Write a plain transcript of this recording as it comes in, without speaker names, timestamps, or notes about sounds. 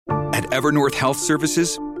At Evernorth Health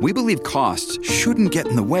Services, we believe costs shouldn't get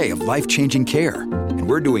in the way of life-changing care, and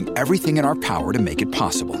we're doing everything in our power to make it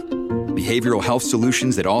possible. Behavioral health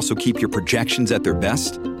solutions that also keep your projections at their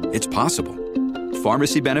best? It's possible.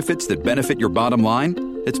 Pharmacy benefits that benefit your bottom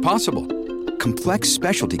line? It's possible. Complex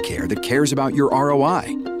specialty care that cares about your ROI?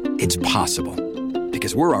 It's possible.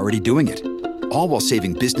 Because we're already doing it. All while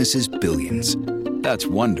saving businesses billions. That's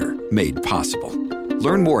Wonder made possible.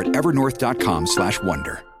 Learn more at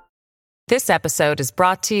evernorth.com/wonder. This episode is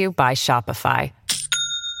brought to you by Shopify.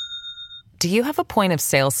 Do you have a point of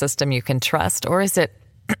sale system you can trust, or is it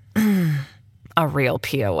a real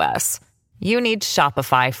POS? You need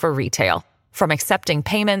Shopify for retail. From accepting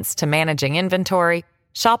payments to managing inventory,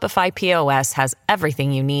 Shopify POS has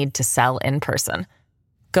everything you need to sell in person.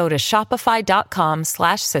 Go to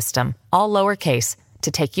shopify.com/system, all lowercase,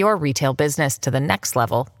 to take your retail business to the next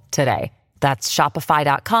level today. That's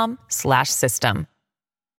shopify.com/system.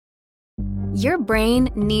 Your brain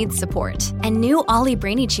needs support, and new Ollie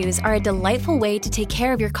Brainy Chews are a delightful way to take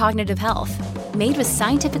care of your cognitive health. Made with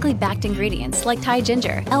scientifically backed ingredients like Thai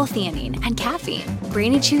ginger, L-theanine, and caffeine,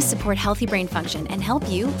 Brainy Chews support healthy brain function and help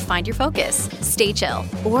you find your focus, stay chill,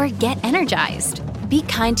 or get energized. Be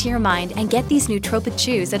kind to your mind and get these nootropic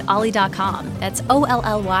chews at ollie.com. That's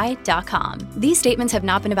OLLY.com. These statements have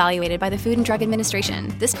not been evaluated by the Food and Drug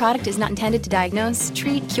Administration. This product is not intended to diagnose,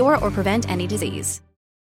 treat, cure, or prevent any disease.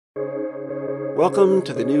 Welcome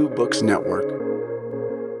to the New Books Network.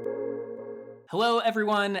 Hello,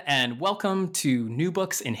 everyone, and welcome to New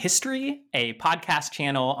Books in History, a podcast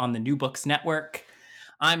channel on the New Books Network.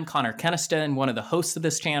 I'm Connor Keniston, one of the hosts of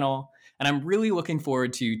this channel, and I'm really looking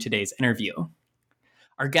forward to today's interview.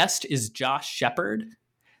 Our guest is Josh Shepperd.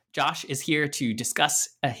 Josh is here to discuss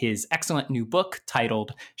his excellent new book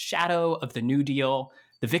titled Shadow of the New Deal,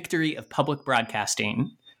 The Victory of Public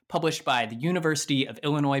Broadcasting, published by the University of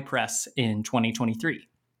Illinois Press in 2023.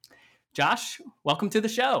 Josh, welcome to the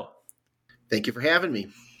show. Thank you for having me.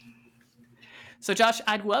 So Josh,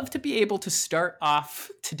 I'd love to be able to start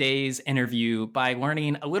off today's interview by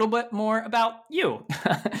learning a little bit more about you.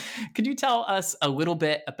 Could you tell us a little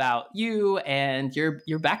bit about you and your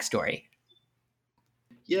backstory?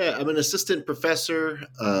 Yeah, I'm an assistant professor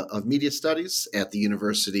of media studies at the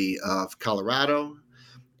University of Colorado.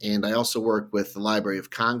 And I also work with the Library of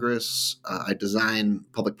Congress. I design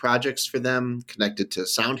public projects for them connected to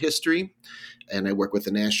sound history. And I work with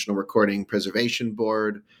the National Recording Preservation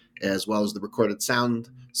Board, as well as the Recorded Sound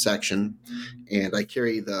section. And I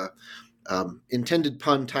carry the intended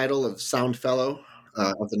pun title of Sound Fellow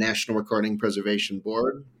of the National Recording Preservation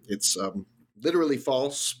Board. It's literally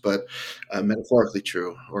false, but metaphorically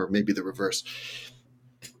true, or maybe the reverse.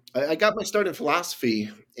 I got my start in philosophy,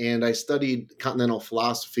 and I studied continental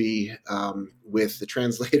philosophy with the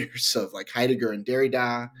translators of like Heidegger and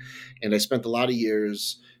Derrida, and I spent a lot of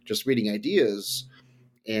years just reading ideas.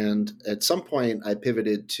 And at some point, I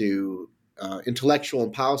pivoted to intellectual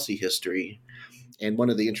and policy history. And one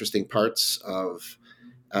of the interesting parts of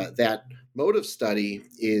that mode of study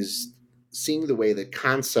is seeing the way that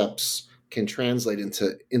concepts can translate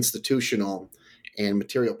into institutional and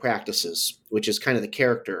material practices, which is kind of the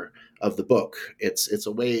character of the book. It's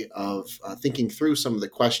a way of thinking through some of the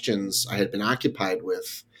questions I had been occupied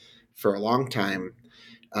with for a long time,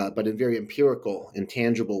 but in very empirical and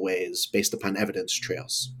tangible ways based upon evidence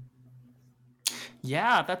trails.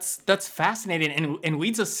 Yeah, that's fascinating and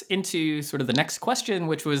leads us into sort of the next question,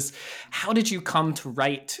 which was, how did you come to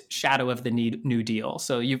write Shadow of the New Deal?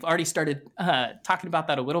 So you've already started talking about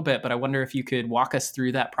that a little bit, but I wonder if you could walk us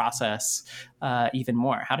through that process even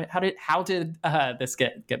more. How did this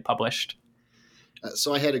get published?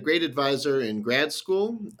 So I had a great advisor in grad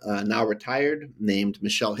school, now retired, named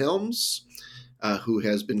Michelle Hilms, who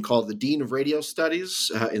has been called the Dean of Radio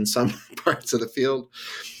Studies in some parts of the field.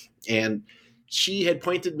 And she had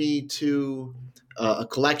pointed me to a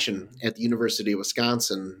collection at the University of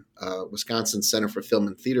Wisconsin, Wisconsin Center for Film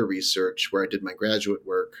and Theater Research, where I did my graduate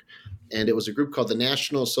work. And it was a group called the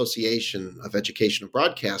National Association of Educational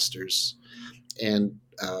Broadcasters. And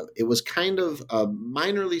it was kind of a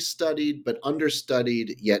minorly studied but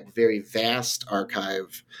understudied yet very vast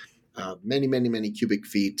archive, many, many, many cubic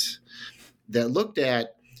feet, that looked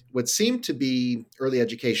at what seemed to be early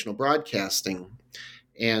educational broadcasting.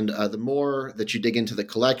 And the more that you dig into the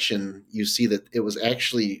collection, you see that it was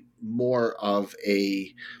actually more of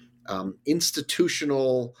a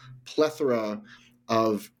institutional plethora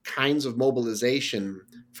of kinds of mobilization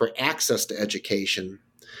for access to education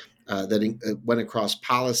that went across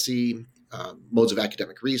policy, modes of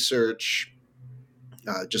academic research,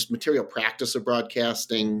 just material practice of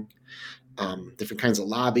broadcasting, different kinds of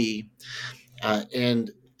lobby.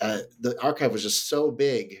 And the archive was just so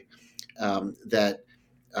big that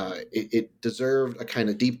it deserved a kind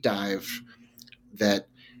of deep dive that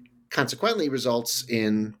consequently results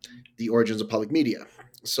in the origins of public media.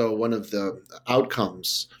 So one of the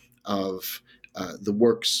outcomes of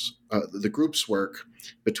the group's work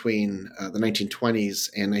between the 1920s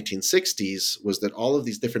and 1960s was that all of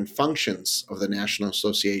these different functions of the National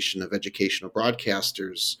Association of Educational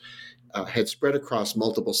Broadcasters had spread across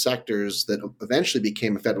multiple sectors that eventually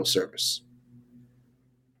became a federal service.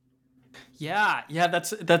 Yeah,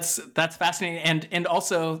 that's fascinating, and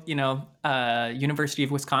also, University of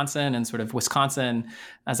Wisconsin and sort of Wisconsin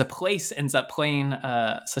as a place ends up playing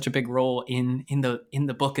such a big role in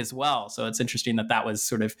the book as well. So it's interesting that was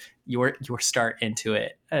sort of your start into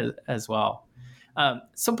it as well.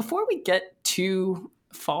 So before we get too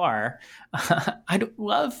far, I'd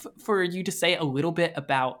love for you to say a little bit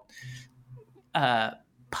about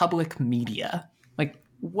public media. Like,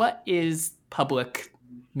 what is public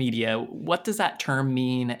media? What does that term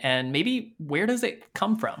mean? And maybe where does it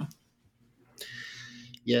come from?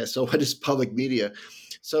 Yeah, so what is public media?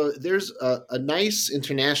 So there's a nice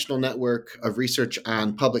international network of research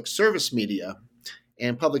on public service media.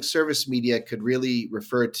 And public service media could really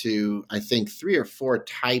refer to, I think, 3 or 4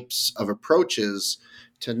 types of approaches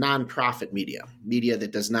to nonprofit media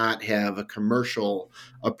that does not have a commercial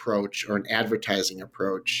approach or an advertising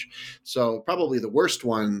approach. So probably the worst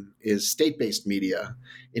one is state-based media,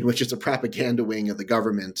 in which it's a propaganda wing of the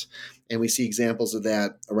government. And we see examples of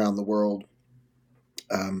that around the world.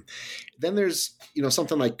 Then there's,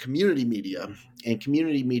 something like community media, and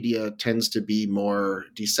community media tends to be more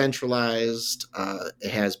decentralized.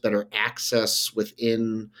 It has better access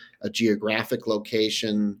within a geographic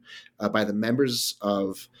location by the members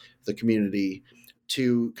of the community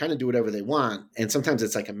to kind of do whatever they want. And sometimes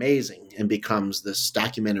it's like amazing and becomes this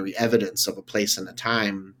documentary evidence of a place and a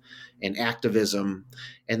time and activism.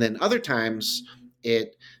 And then other times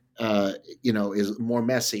it is more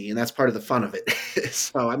messy, and that's part of the fun of it.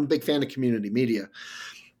 So I'm a big fan of community media.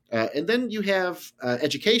 And then you have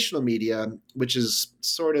educational media, which is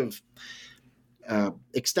sort of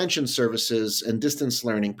extension services and distance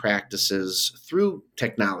learning practices through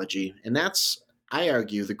technology. And that's, I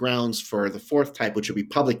argue, the grounds for the 4th type, which would be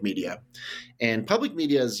public media. And public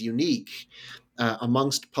media is unique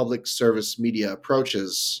amongst public service media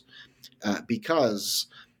approaches because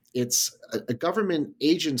it's a government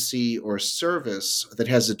agency or service that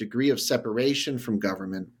has a degree of separation from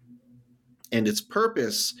government, and its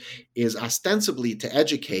purpose is ostensibly to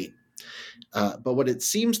educate. But what it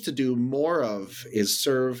seems to do more of is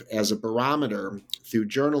serve as a barometer through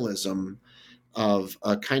journalism of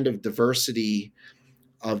a kind of diversity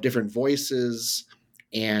of different voices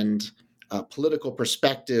and political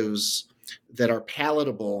perspectives that are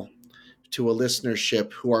palatable to a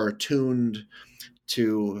listenership who are attuned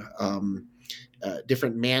to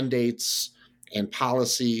different mandates and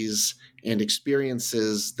policies and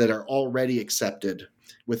experiences that are already accepted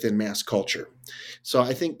within mass culture. So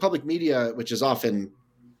I think public media, which is often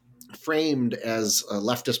framed as a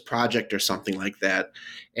leftist project or something like that,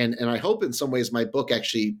 and I hope in some ways my book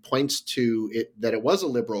actually points to it that it was a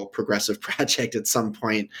liberal progressive project at some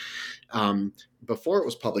point before it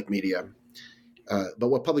was public media. But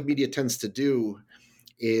what public media tends to do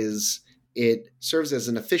is it serves as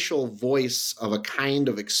an official voice of a kind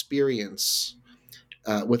of experience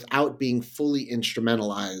without being fully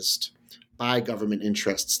instrumentalized by government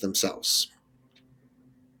interests themselves.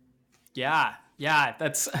 Yeah,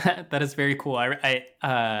 that is very cool. I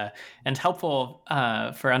and helpful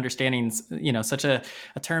for understanding, such a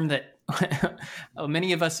term that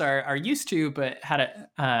many of us are used to, but hadn't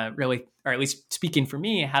really, or at least speaking for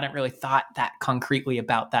me, hadn't really thought that concretely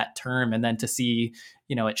about that term. And then to see,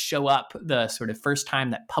 it show up the sort of first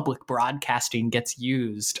time that public broadcasting gets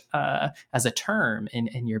used as a term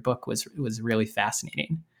in your book was really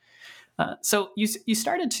fascinating. So you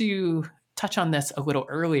started to touch on this a little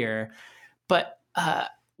earlier, but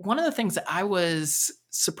one of the things that I was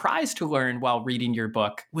surprised to learn while reading your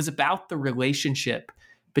book was about the relationship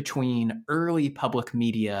between early public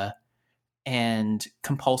media and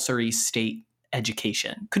compulsory state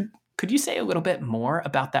education. Could you say a little bit more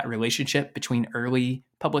about that relationship between early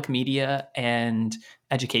public media and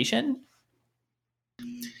education?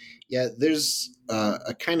 Yeah, there's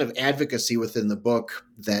a kind of advocacy within the book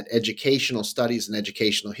that educational studies and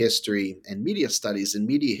educational history and media studies and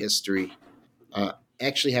media history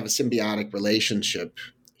actually have a symbiotic relationship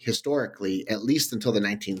historically, at least until the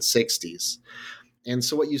 1960s. And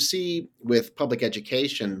so what you see with public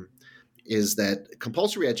education is that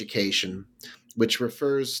compulsory education which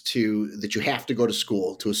refers to that you have to go to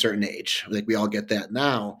school to a certain age. Like we all get that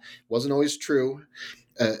now. Wasn't always true.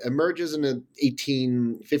 Emerges in the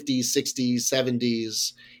 1850s, 60s,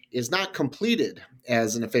 70s, is not completed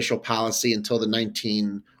as an official policy until the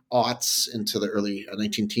 1900s, into the early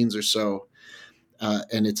 19 teens or so.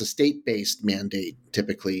 And it's a state-based mandate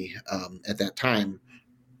typically at that time.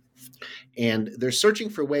 And they're searching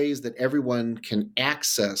for ways that everyone can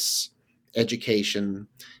access education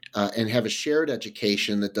and have a shared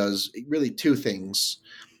education that does really two things.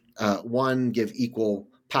 One, give equal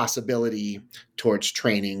possibility towards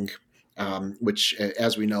training, which,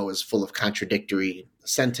 as we know, is full of contradictory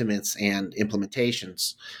sentiments and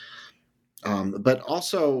implementations, but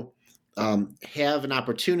also have an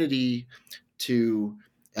opportunity to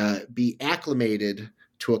be acclimated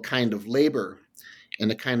to a kind of labor and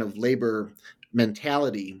a kind of labor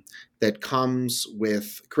mentality that comes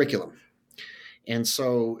with curriculum. And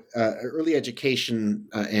so early education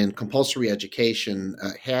and compulsory education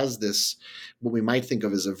has this, what we might think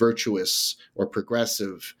of as a virtuous or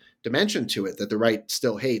progressive dimension to it that the right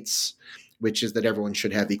still hates, which is that everyone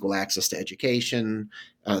should have equal access to education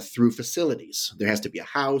through facilities. There has to be a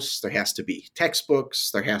house, there has to be textbooks,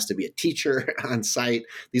 there has to be a teacher on site.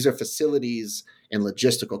 These are facilities and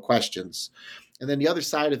logistical questions. And then the other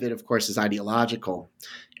side of it, of course, is ideological.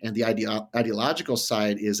 And the ideological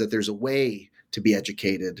side is that there's a way to be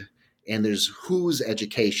educated, and there's whose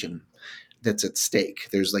education that's at stake.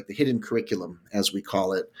 There's like the hidden curriculum, as we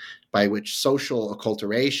call it, by which social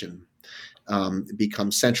acculturation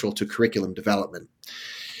becomes central to curriculum development.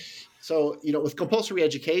 So, with compulsory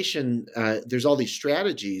education, there's all these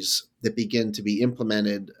strategies that begin to be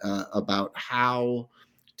implemented about how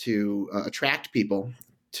to attract people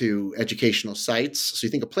to educational sites. So you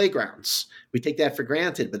think of playgrounds. We take that for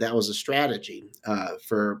granted, but that was a strategy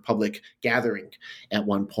for public gathering at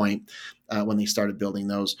one point when they started building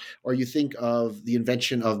those. Or you think of the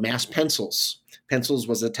invention of mass pencils. Pencils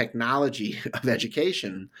was a technology of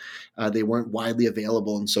education. They weren't widely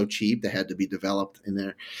available and so cheap. They had to be developed in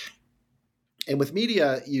there. And with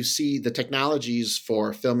media, you see the technologies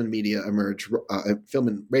for film and radio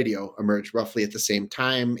emerge roughly at the same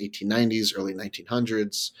time, 1890s, early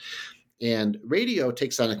 1900s. And radio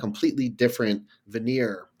takes on a completely different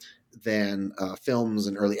veneer than films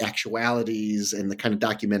and early actualities and the kind of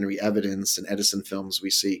documentary evidence and Edison films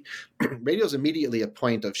we see. Radio is immediately a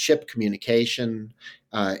point of ship communication.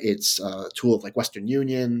 It's a tool of like Western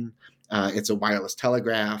Union. It's a wireless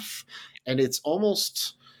telegraph. And it's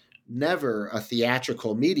almost never a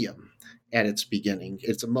theatrical medium at its beginning.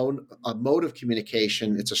 It's a mode of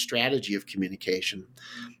communication. It's a strategy of communication.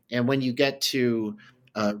 And when you get to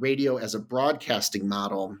radio as a broadcasting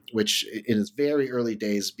model, which in its very early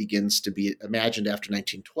days begins to be imagined after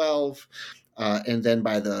 1912, and then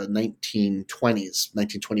by the 1920s,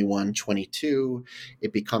 1921, 22,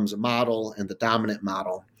 it becomes a model and the dominant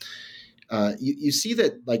model. You see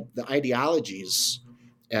that like the ideologies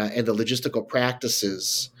and the logistical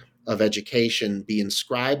practices of education be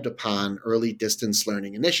inscribed upon early distance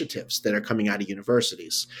learning initiatives that are coming out of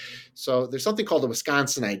universities. So there's something called the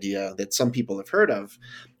Wisconsin idea that some people have heard of.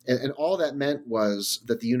 And all that meant was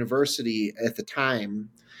that the university at the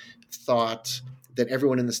time thought that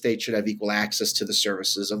everyone in the state should have equal access to the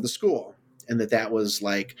services of the school, and that was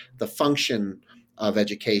like the function of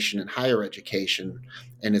education and higher education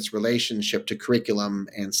and its relationship to curriculum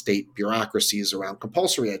and state bureaucracies around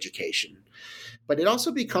compulsory education. But it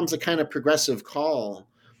also becomes a kind of progressive call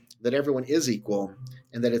that everyone is equal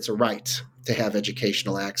and that it's a right to have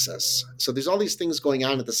educational access. So there's all these things going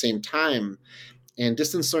on at the same time. And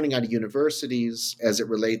distance learning out of universities, as it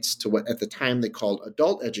relates to what at the time they called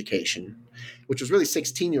adult education, which was really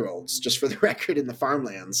 16-year-olds, just for the record, in the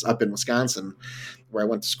farmlands up in Wisconsin, where I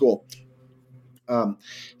went to school.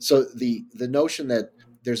 So the notion that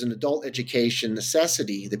there's an adult education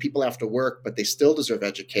necessity, that people have to work, but they still deserve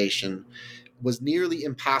education, was nearly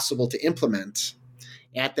impossible to implement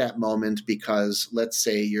at that moment because, let's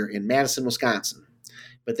say, you're in Madison, Wisconsin,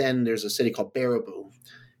 but then there's a city called Baraboo,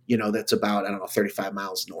 that's about, 35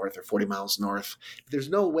 miles north or 40 miles north. But there's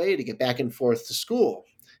no way to get back and forth to school,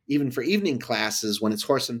 even for evening classes when it's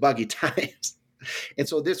horse and buggy times. And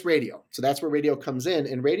so this radio, so that's where radio comes in.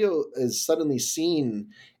 And radio is suddenly seen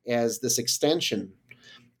as this extension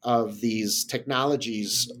of these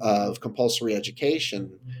technologies of compulsory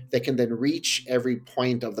education that can then reach every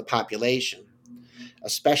point of the population,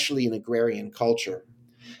 especially in agrarian culture.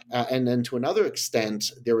 And then to another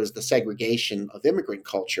extent, there was the segregation of immigrant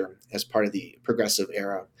culture as part of the progressive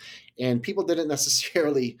era. And people didn't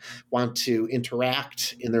necessarily want to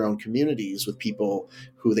interact in their own communities with people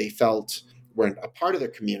who they felt weren't a part of their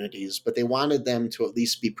communities, but they wanted them to at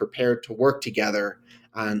least be prepared to work together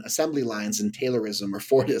on assembly lines in Taylorism or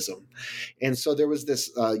Fordism. And so there was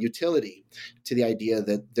this utility to the idea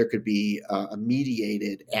that there could be a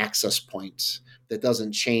mediated access point that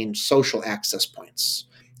doesn't change social access points.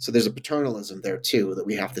 So there's a paternalism there too that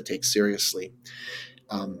we have to take seriously.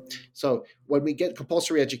 So when we get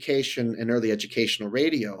compulsory education and early educational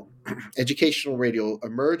radio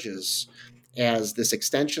emerges as this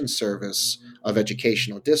extension service of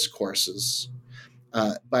educational discourses,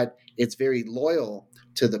 but it's very loyal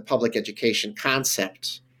to the public education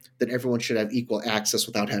concept that everyone should have equal access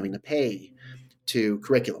without having to pay to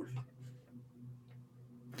curriculum.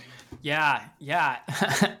 Yeah.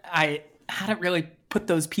 I hadn't really put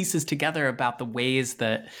those pieces together about the ways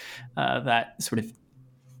that that sort of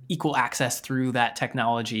equal access through that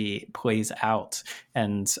technology plays out.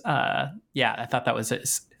 And I thought that was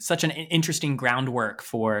such an interesting groundwork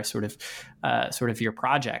for sort of your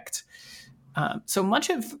project. So much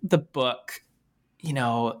of the book,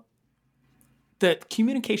 the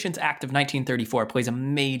Communications Act of 1934 plays a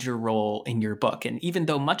major role in your book. And even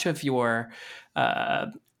though much of the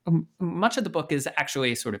book is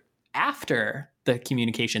actually sort of after the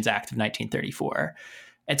Communications Act of 1934,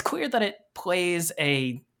 it's clear that it plays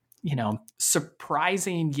a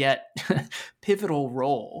surprising yet pivotal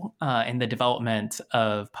role in the development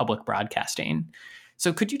of public broadcasting.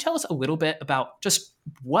 So could you tell us a little bit about just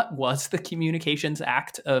what was the Communications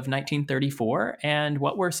Act of 1934 and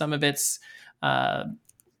what were some of its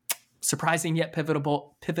surprising yet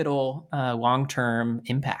pivotal long-term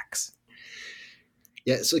impacts?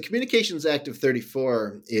 Yeah, so the Communications Act of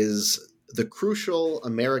 34 is the crucial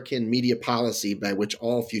American media policy by which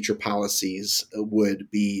all future policies would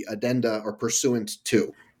be addenda or pursuant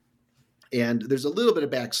to. And there's a little bit of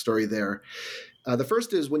backstory there. The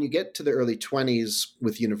first is when you get to the early 20s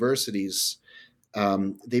with universities,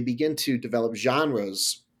 they begin to develop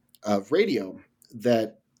genres of radio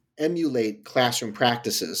that emulate classroom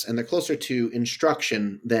practices, and they're closer to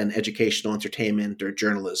instruction than educational entertainment or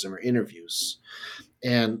journalism or interviews.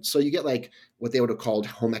 And so you get like what they would have called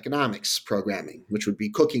home economics programming, which would be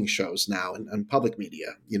cooking shows now in public media.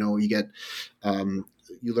 You get,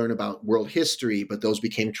 you learn about world history, but those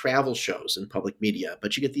became travel shows in public media.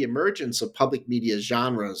 But you get the emergence of public media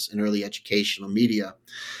genres in early educational media,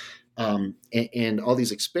 and all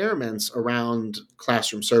these experiments around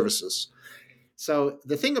classroom services. So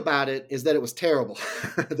the thing about it is that it was terrible.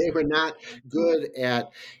 They were not good at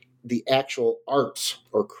the actual art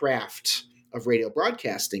or craft of radio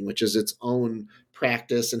broadcasting, which is its own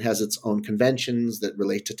practice and has its own conventions that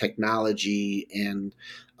relate to technology and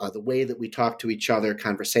the way that we talk to each other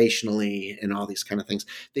conversationally and all these kind of things.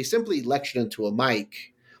 They simply lectured into a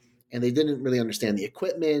mic and they didn't really understand the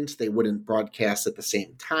equipment. They wouldn't broadcast at the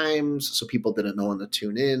same times, so people didn't know when to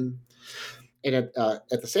tune in. And at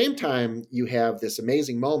the same time, you have this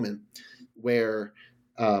amazing moment where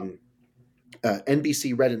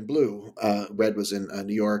NBC Red and Blue, Red was in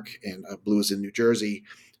New York and Blue was in New Jersey,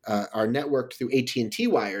 are networked through AT&T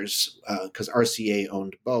wires because RCA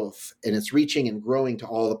owned both. And it's reaching and growing to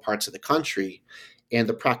all the parts of the country. And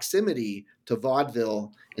the proximity to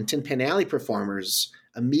vaudeville and Tin Pan Alley performers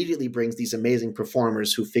immediately brings these amazing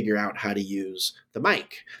performers who figure out how to use the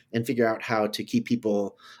mic and figure out how to keep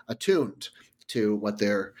people attuned to what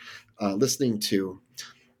they're listening to.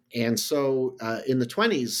 And so in the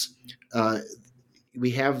 20s,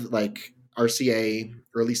 we have like RCA,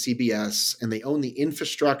 early CBS, and they own the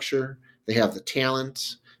infrastructure. They have the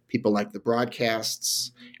talent, people like the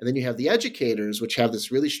broadcasts. And then you have the educators, which have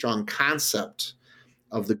this really strong concept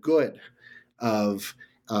of the good of,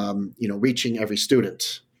 reaching every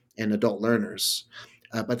student and adult learners.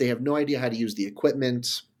 But they have no idea how to use the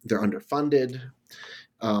equipment. They're underfunded.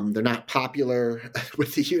 They're not popular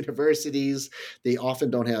with the universities. They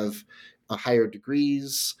often don't have higher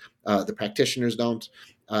degrees. The practitioners don't.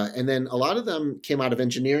 And then a lot of them came out of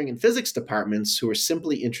engineering and physics departments who were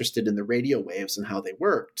simply interested in the radio waves and how they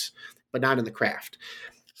worked, but not in the craft.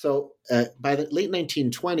 So by the late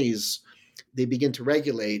 1920s, they begin to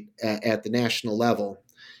regulate at the national level.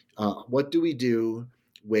 What do we do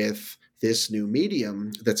with this new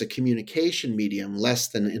medium that's a communication medium, less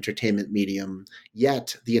than an entertainment medium,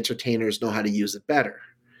 yet the entertainers know how to use it better?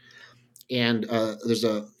 And there's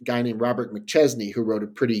a guy named Robert McChesney who wrote a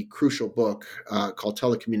pretty crucial book called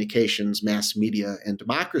Telecommunications, Mass Media, and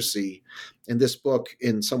Democracy. And this book,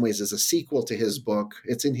 in some ways, is a sequel to his book.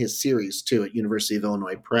 It's in his series, too, at University of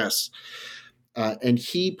Illinois Press. And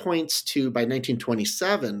he points to, by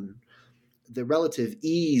 1927, the relative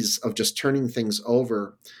ease of just turning things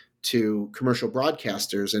over to commercial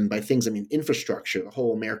broadcasters, and by things I mean infrastructure, the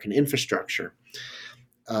whole American infrastructure,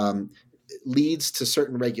 leads to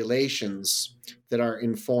certain regulations that are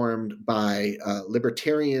informed by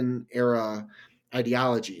libertarian era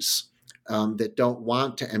ideologies that don't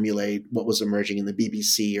want to emulate what was emerging in the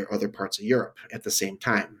BBC or other parts of Europe at the same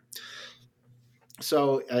time.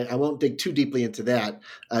 So I won't dig too deeply into that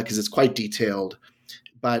because it's quite detailed,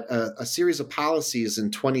 but a series of policies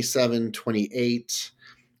in 27, 28,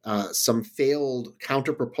 some failed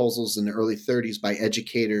counterproposals in the early 30s by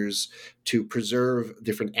educators to preserve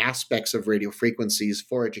different aspects of radio frequencies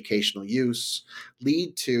for educational use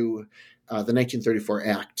lead to the 1934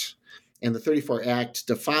 Act. And the 34 Act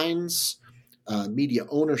defines media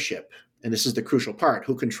ownership. And this is the crucial part,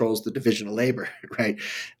 who controls the division of labor, right?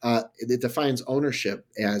 It defines ownership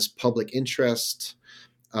as public interest,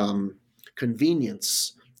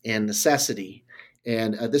 convenience, and necessity.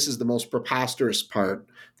 And this is the most preposterous part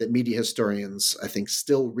that media historians, I think,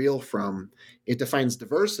 still reel from. It defines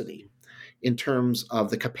diversity in terms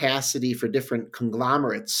of the capacity for different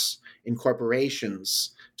conglomerates in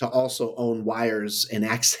corporations to also own wires and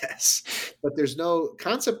access. But there's no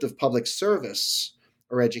concept of public service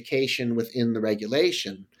or education within the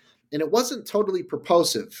regulation. And it wasn't totally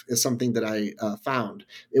purposive, is something that I found.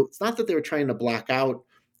 It's not that they were trying to block out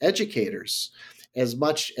educators as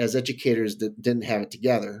much as educators that didn't have it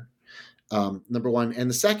together, number one. And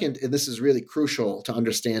the second, and this is really crucial to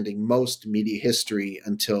understanding most media history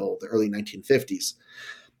until the early 1950s,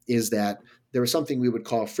 is that there was something we would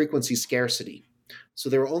call frequency scarcity. So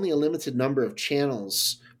there were only a limited number of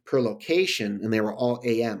channels per location, and they were all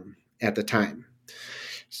AM at the time.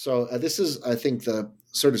 So this is, I think, the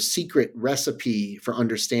sort of secret recipe for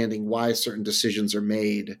understanding why certain decisions are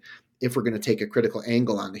made if we're going to take a critical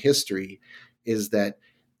angle on history, is that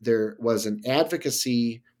there was an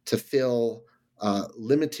advocacy to fill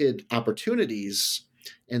limited opportunities,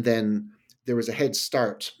 and then there was a head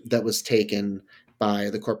start that was taken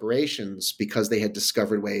by the corporations because they had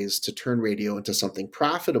discovered ways to turn radio into something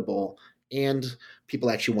profitable, and people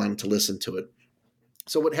actually wanted to listen to it.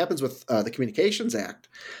 So what happens with the Communications Act,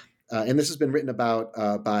 and this has been written about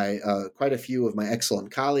by quite a few of my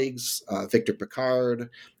excellent colleagues, Victor Picard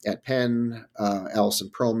at Penn, Allison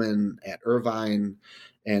Perlman at Irvine,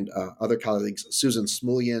 and other colleagues, Susan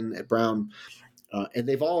Smulyan at Brown. And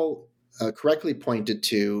they've all correctly pointed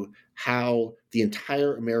to how the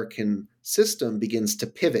entire American system begins to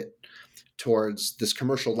pivot towards this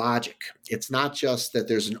commercial logic. It's not just that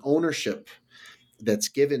there's an ownership that's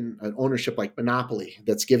given, an ownership like monopoly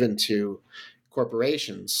that's given to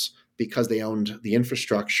corporations because they owned the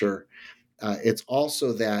infrastructure. It's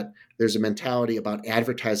also that there's a mentality about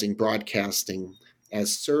advertising, broadcasting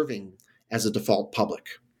as serving as a default public.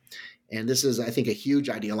 And this is, I think, a huge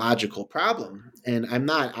ideological problem. And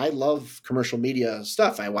I love commercial media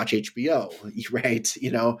stuff. I watch HBO,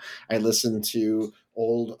 right? I listen to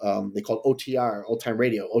old, they call it OTR, old time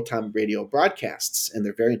radio broadcasts, and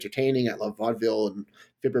they're very entertaining. I love vaudeville and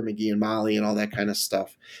Fibber McGee and Molly and all that kind of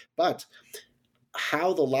stuff. But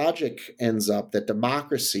how the logic ends up that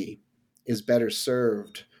democracy is better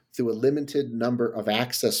served through a limited number of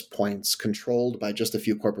access points controlled by just a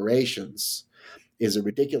few corporations is a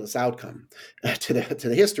ridiculous outcome to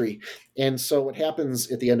the history. And so what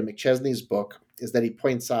happens at the end of McChesney's book is that he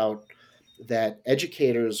points out that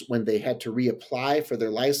educators, when they had to reapply for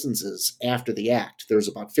their licenses after the act, there's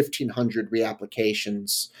about 1,500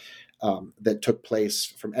 reapplications that took place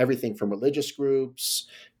from everything from religious groups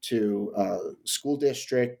to school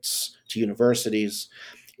districts to universities,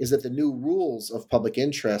 is that the new rules of public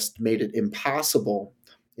interest made it impossible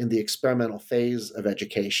in the experimental phase of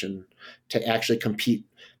education to actually compete.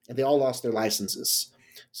 And they all lost their licenses.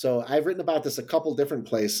 So I've written about this a couple different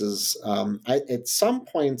places. At some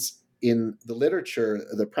points in the literature,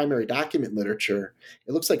 the primary document literature,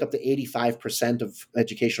 it looks like up to 85% of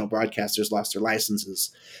educational broadcasters lost their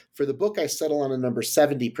licenses. For the book, I settle on a number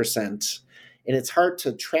 70%. And it's hard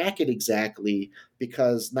to track it exactly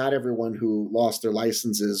because not everyone who lost their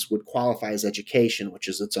licenses would qualify as education, which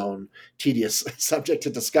is its own tedious subject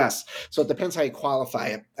to discuss. So it depends how you qualify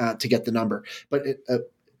it to get the number. But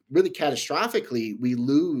really catastrophically, we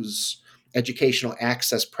lose educational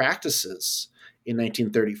access practices in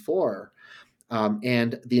 1934,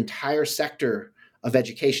 and the entire sector of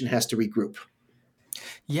education has to regroup.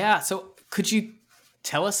 Yeah. So could you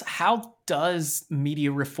tell us, how does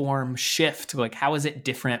media reform shift? Like, how is it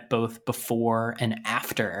different both before and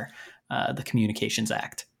after the Communications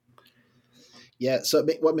Act? Yeah, so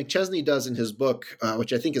what McChesney does in his book,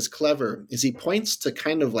 which I think is clever, is he points to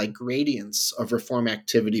kind of like gradients of reform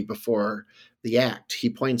activity before the act. He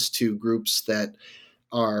points to groups that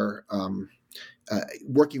are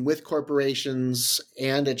working with corporations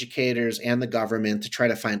and educators and the government to try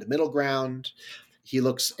to find a middle ground. He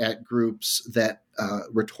looks at groups that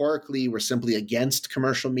rhetorically were simply against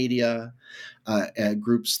commercial media,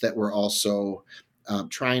 groups that were also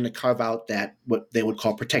trying to carve out that what they would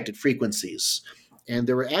call protected frequencies. And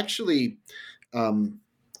there were actually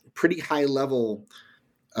pretty high-level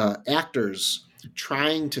actors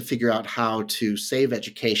trying to figure out how to save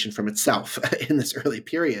education from itself in this early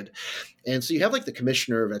period. And so you have like the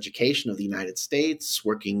Commissioner of Education of the United States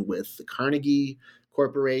working with the Carnegie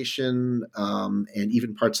Corporation and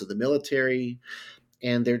even parts of the military.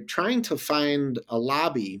 And they're trying to find a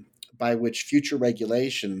lobby by which future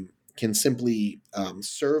regulation can simply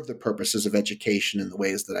serve the purposes of education in the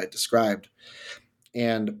ways that I described.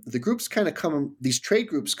 And the groups these trade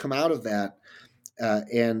groups come out of that.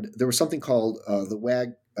 And there was something called the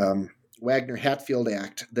Wagner-Hatfield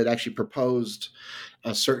Act that actually proposed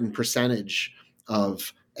a certain percentage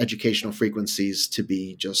of educational frequencies to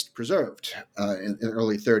be just preserved in the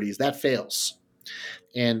early 30s. That fails.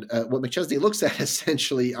 And what McChesney looks at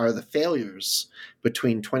essentially are the failures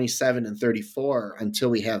between 27 and 34 until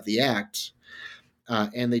we have the act.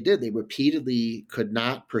 And they repeatedly could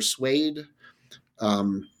not persuade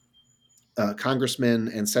congressmen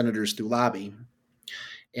and senators through lobby.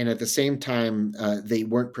 And at the same time, they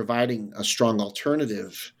weren't providing a strong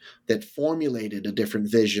alternative that formulated a different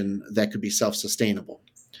vision that could be self-sustainable.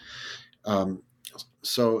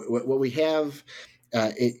 So what we have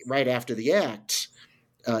right after the act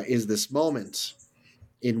is this moment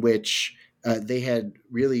in which they had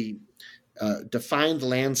really defined the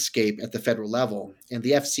landscape at the federal level, and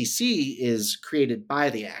the FCC is created by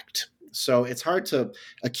the act. So it's hard to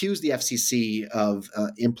accuse the FCC of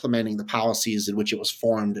implementing the policies in which it was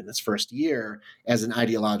formed in its first year as an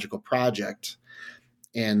ideological project.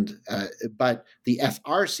 And but the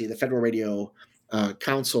FRC, the Federal Radio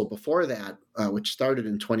Council before that, which started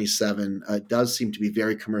in 27, does seem to be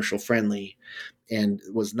very commercial friendly and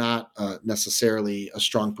was not necessarily a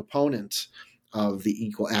strong proponent of the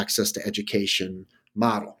equal access to education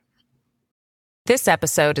model. This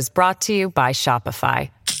episode is brought to you by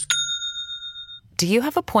Shopify. Do you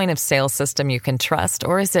have a point of sale system you can trust,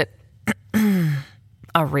 or is it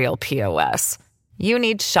a real POS? You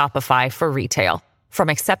need Shopify for retail. From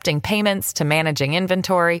accepting payments to managing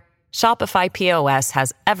inventory, Shopify POS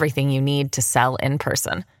has everything you need to sell in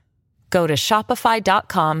person. Go to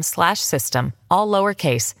shopify.com/system, all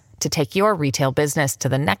lowercase, to take your retail business to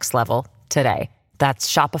the next level today. That's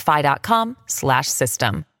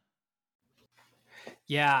shopify.com/system.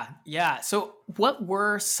 Yeah. So what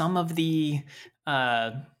were some of the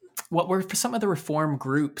reform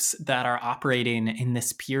groups that are operating in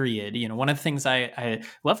this period? You know, one of the things I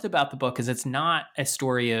loved about the book is it's not a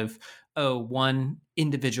story of, one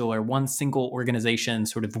individual or one single organization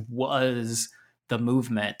sort of was the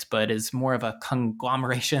movement, but is more of a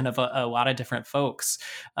conglomeration of a lot of different folks.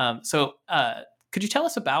 Could you tell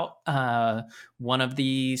us about one of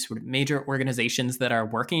the sort of major organizations that are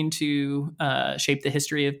working to shape the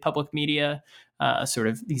history of public media, sort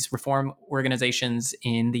of these reform organizations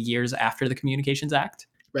in the years after the Communications Act?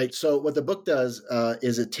 Right. So what the book does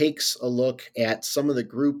is it takes a look at some of the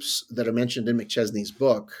groups that are mentioned in McChesney's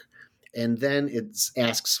book, and then it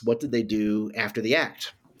asks, what did they do after the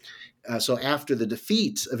act? So after the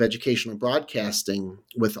defeat of educational broadcasting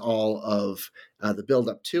with all of the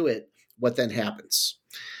buildup to it, what then happens?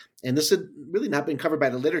 And this had really not been covered by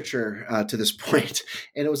the literature to this point.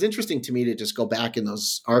 And it was interesting to me to just go back in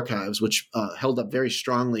those archives, which held up very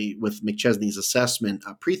strongly with McChesney's assessment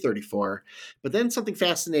pre-34. But then something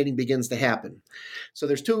fascinating begins to happen. So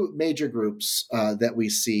there's two major groups that we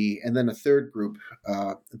see, and then a third group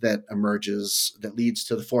that emerges that leads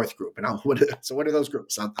to the fourth group. And what are those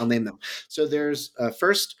groups? I'll name them. So there's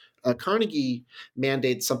first, Carnegie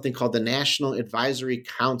mandates something called the National Advisory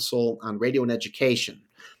Council on Radio and Education.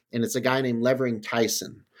 And it's a guy named Levering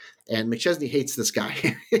Tyson. And McChesney hates this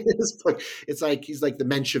guy. It's like he's like the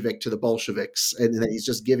Menshevik to the Bolsheviks, and that he's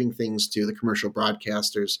just giving things to the commercial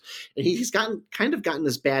broadcasters. And he's gotten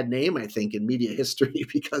this bad name, I think, in media history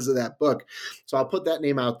because of that book. So I'll put that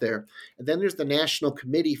name out there. And then there's the National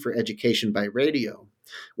Committee for Education by Radio,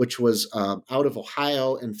 which was out of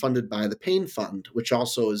Ohio and funded by the Payne Fund, which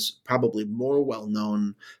also is probably more well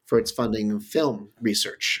known for its funding of film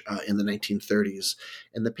research in the 1930s.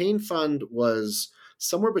 And the Payne Fund was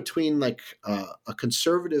somewhere between like a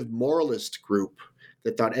conservative moralist group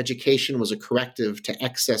that thought education was a corrective to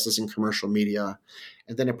excesses in commercial media,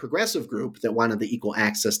 and then a progressive group that wanted the equal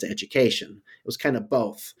access to education. It was kind of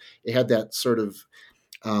both. It had that sort of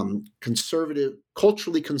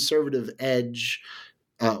culturally conservative edge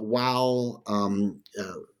while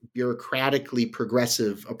bureaucratically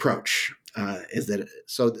progressive approach.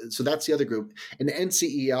 So that's the other group. And the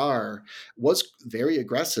NCER was very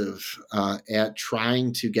aggressive at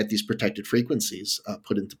trying to get these protected frequencies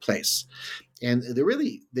put into place. And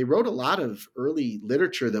they wrote a lot of early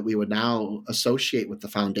literature that we would now associate with the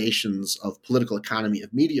foundations of political economy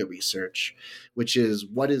of media research, which is,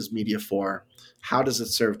 what is media for? How does it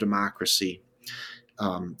serve democracy?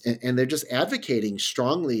 And they're just advocating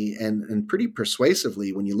strongly and pretty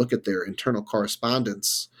persuasively when you look at their internal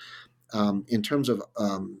correspondence in terms of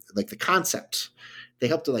like the concept. They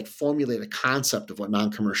help to like formulate a concept of what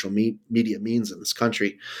non-commercial media means in this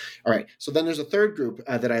country. All right. So then there's a third group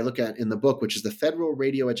that I look at in the book, which is the Federal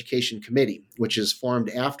Radio Education Committee, which is formed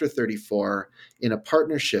after 34 in a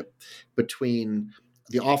partnership between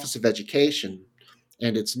the Office of Education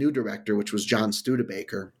and its new director, which was John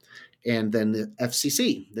Studebaker, and then the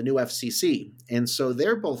FCC, the new FCC. And so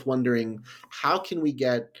they're both wondering, how can we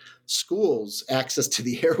get schools access to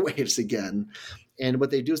the airwaves again? And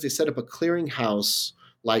what they do is they set up a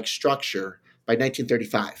clearinghouse-like structure by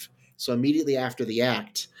 1935. So immediately after the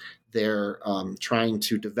act, they're trying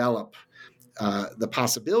to develop the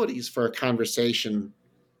possibilities for a conversation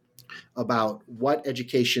about what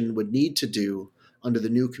education would need to do under the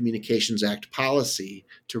new Communications Act policy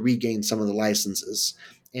to regain some of the licenses.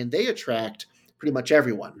 And they attract pretty much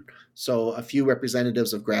everyone. So a few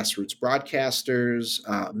representatives of grassroots broadcasters,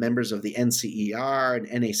 members of the NCER and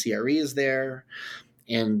NACRE is there.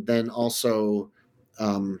 And then also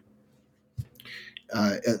the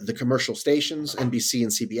commercial stations, NBC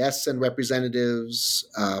and CBS, send representatives.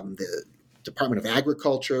 The Department of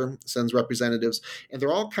Agriculture sends representatives. And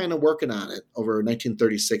they're all kind of working on it over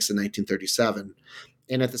 1936 and 1937.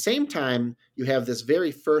 And at the same time, you have this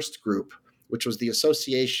very first group, which was the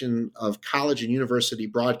Association of College and University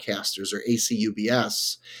Broadcasters, or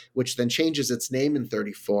ACUBS, which then changes its name in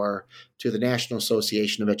 34 to the National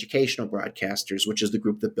Association of Educational Broadcasters, which is the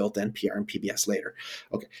group that built NPR and PBS later.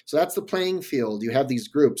 Okay, so that's the playing field. You have these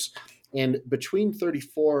groups. And between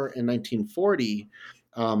 34 and 1940,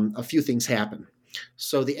 a few things happen.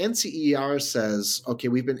 So the NCER says, okay,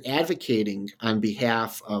 we've been advocating on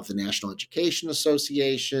behalf of the National Education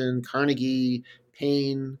Association, Carnegie,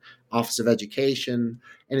 Payne, Office of Education,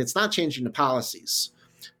 and it's not changing the policies.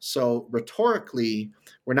 So rhetorically,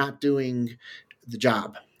 we're not doing the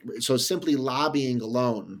job. So simply lobbying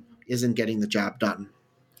alone isn't getting the job done.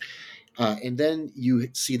 And then you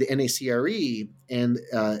see the NACRE, and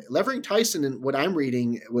Levering Tyson, in what I'm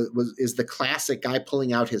reading, is the classic guy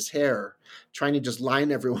pulling out his hair, trying to just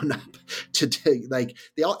line everyone up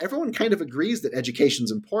everyone kind of agrees that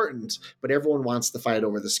education's important, but everyone wants to fight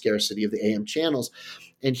over the scarcity of the AM channels.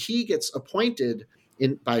 And he gets appointed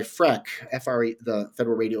by FREC, FRE, the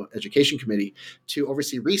Federal Radio Education Committee, to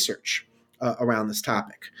oversee research around this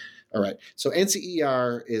topic. All right. So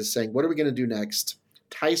NCER is saying, what are we going to do next?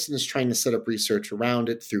 Tyson is trying to set up research around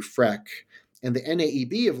it through FREC. And the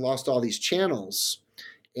NAEB have lost all these channels,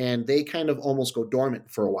 and they kind of almost go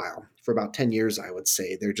dormant for a while, for about 10 years, I would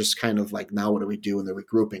say. They're just kind of like, now what do we do? And they're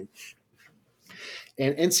regrouping.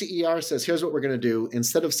 And NCER says, here's what we're going to do.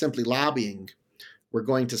 Instead of simply lobbying, we're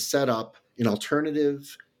going to set up an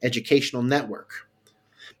alternative educational network.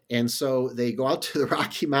 And so they go out to the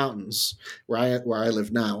Rocky Mountains, where I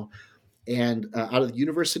live now, and out of the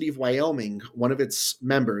University of Wyoming, one of its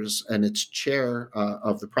members and its chair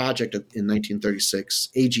of the project in 1936,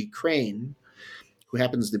 A.G. Crane, who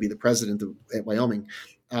happens to be the president at Wyoming,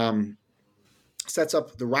 sets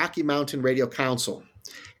up the Rocky Mountain Radio Council.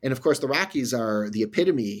 And of course, the Rockies are the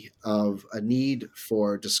epitome of a need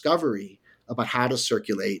for discovery about how to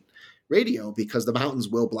circulate radio, because the mountains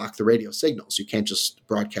will block the radio signals. You can't just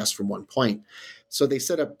broadcast from one point. So they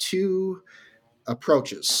set up two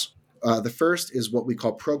approaches. The first is what we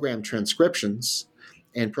call program transcriptions,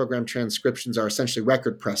 and program transcriptions are essentially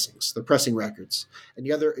record pressings. They're pressing records. And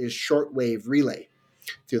the other is shortwave relay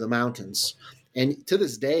through the mountains. And to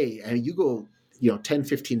this day, I mean, you go 10,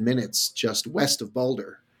 15 minutes just west of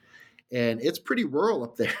Boulder, and it's pretty rural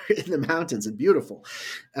up there in the mountains and beautiful.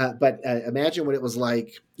 But imagine what it was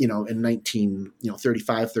like, in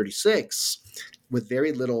 1935, 36, with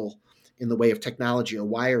very little in the way of technology or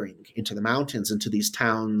wiring into the mountains, into these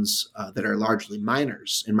towns that are largely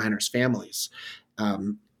miners and miners' families.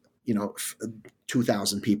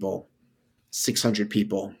 2,000 people, 600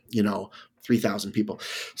 people, 3,000 people.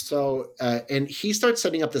 So, and he starts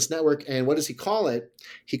setting up this network, and what does he call it?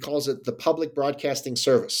 He calls it the Public Broadcasting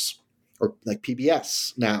Service, or like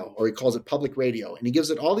PBS now, or he calls it public radio. And he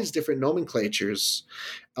gives it all these different nomenclatures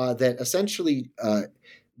that essentially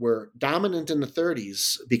were dominant in the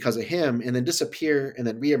 30s because of him and then disappear and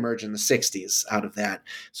then reemerge in the 60s out of that.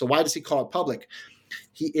 So why does he call it public?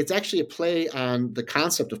 It's actually a play on the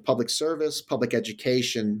concept of public service, public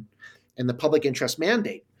education, and the public interest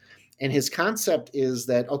mandate. And his concept is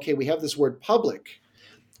that, okay, we have this word public,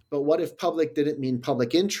 but what if public didn't mean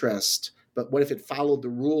public interest, but what if it followed the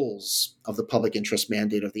rules of the public interest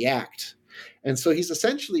mandate of the act? And so he's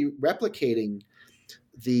essentially replicating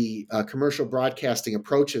the commercial broadcasting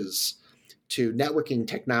approaches to networking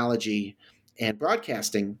technology and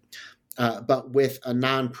broadcasting, but with a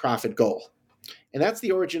nonprofit goal. And that's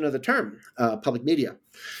the origin of the term, public media.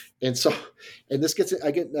 And so, and this gets,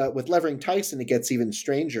 with Levering Tyson, it gets even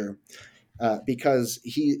stranger because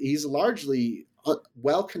he's largely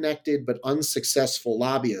well-connected but unsuccessful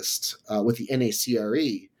lobbyist with the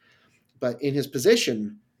NACRE. But in his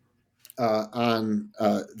position on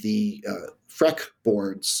the FREC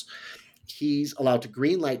boards, he's allowed to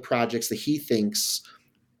greenlight projects that he thinks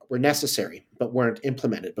were necessary but weren't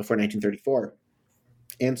implemented before 1934.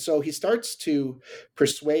 And so he starts to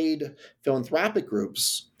persuade philanthropic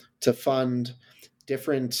groups to fund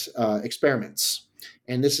different experiments.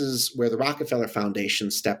 And this is where the Rockefeller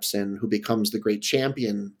Foundation steps in, who becomes the great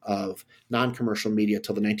champion of non-commercial media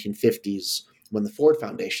till the 1950s when the Ford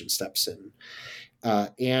Foundation steps in.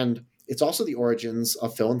 And it's also the origins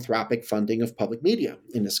of philanthropic funding of public media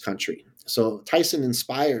in this country. So Tyson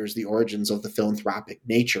inspires the origins of the philanthropic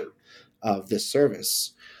nature of this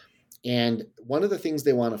service. And one of the things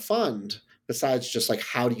they want to fund, besides just like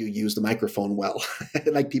how do you use the microphone well,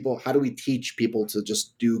 like people, how do we teach people to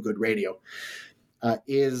just do good radio,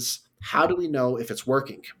 is how do we know if it's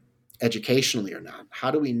working educationally or not?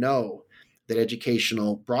 How do we know that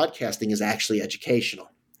educational broadcasting is actually educational?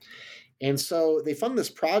 And so they fund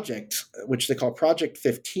this project, which they call Project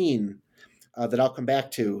 15, that I'll come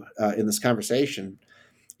back to in this conversation.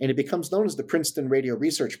 And it becomes known as the Princeton Radio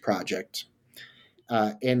Research Project.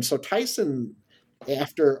 And so Tyson,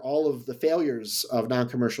 after all of the failures of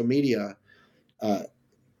non-commercial media,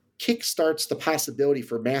 kickstarts the possibility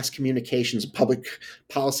for mass communications and public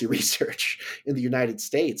policy research in the United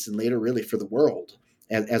States and later really for the world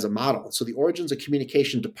as a model. So the origins of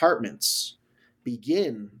communication departments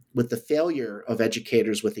begin with the failure of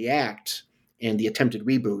educators with the Act and the attempted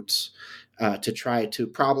reboots to try to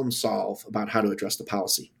problem solve about how to address the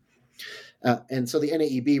policy. And so the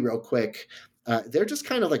NAEB, real quick, they're just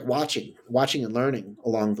kind of like watching and learning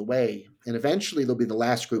along the way. And eventually they'll be the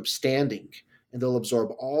last group standing, and they'll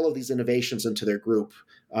absorb all of these innovations into their group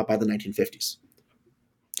by the 1950s.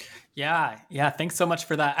 Yeah. Thanks so much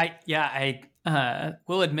for that. I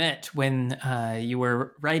will admit when you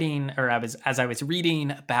were writing, or as I was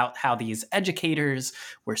reading about how these educators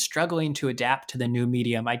were struggling to adapt to the new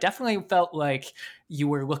medium, I definitely felt like you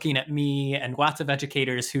were looking at me and lots of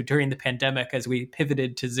educators who during the pandemic, as we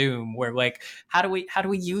pivoted to Zoom, were like, how do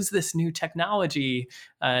we use this new technology?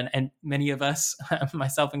 And many of us,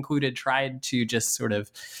 myself included, tried to just sort of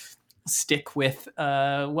stick with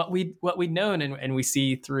what we'd known, and we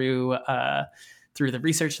see through the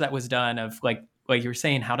research that was done of like you were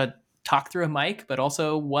saying, how to talk through a mic, but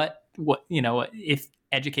also what if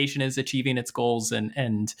education is achieving its goals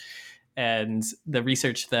and the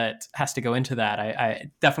research that has to go into that.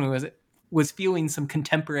 I definitely was feeling some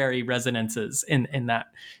contemporary resonances in that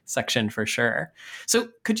section for sure. So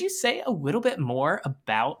could you say a little bit more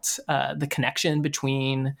about the connection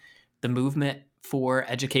between the movement for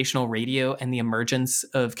educational radio and the emergence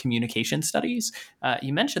of communication studies?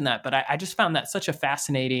 You mentioned that, but I just found that such a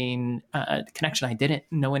fascinating connection I didn't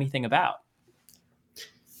know anything about.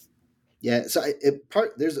 Yeah, so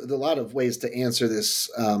there's a lot of ways to answer this.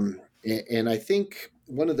 And I think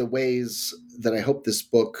one of the ways that I hope this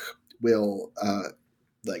book will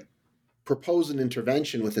propose an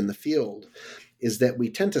intervention within the field is that we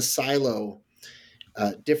tend to silo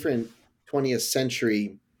different 20th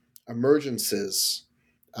century emergences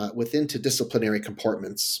within interdisciplinary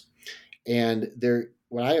compartments. And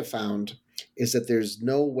what I have found is that there's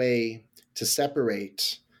no way to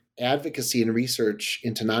separate advocacy and research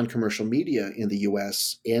into non-commercial media in the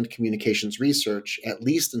U.S. and communications research, at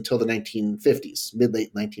least until the 1950s,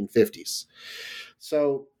 mid-late 1950s.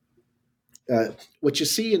 So what you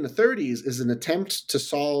see in the 30s is an attempt to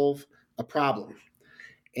solve a problem.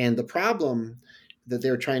 And the problem that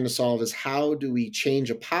they're trying to solve is how do we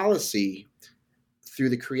change a policy through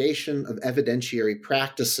the creation of evidentiary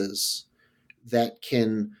practices that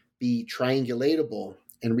can be triangulatable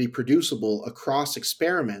and reproducible across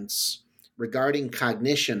experiments regarding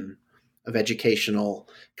cognition of educational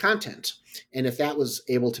content. And if that was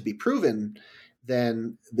able to be proven,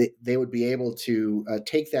 then they would be able to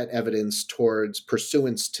take that evidence towards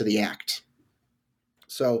pursuance to the act.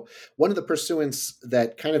 So one of the pursuants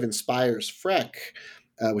that kind of inspires Freck,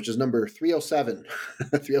 which is number 307,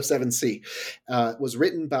 307C, was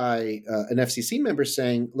written by an FCC member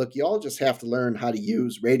saying, look, you all just have to learn how to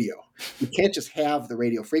use radio. You can't just have the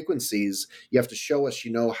radio frequencies. You have to show us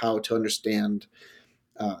you know how to understand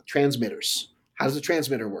transmitters. How does a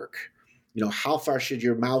transmitter work? How far should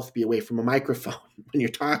your mouth be away from a microphone when you're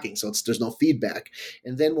talking so there's no feedback?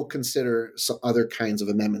 And then we'll consider some other kinds of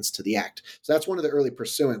amendments to the act. So that's one of the early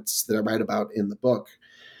pursuants that I write about in the book.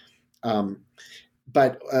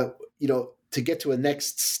 But to get to a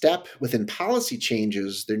next step within policy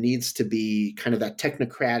changes, there needs to be kind of that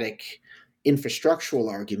technocratic infrastructural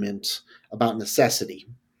argument about necessity,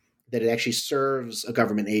 that it actually serves a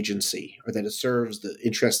government agency or that it serves the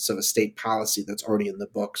interests of a state policy that's already in the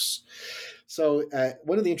books. So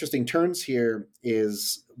one of the interesting turns here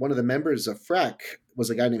is one of the members of Freck was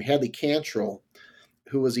a guy named Hadley Cantrell,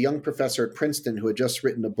 who was a young professor at Princeton who had just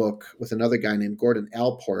written a book with another guy named Gordon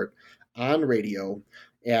Allport on radio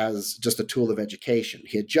as just a tool of education.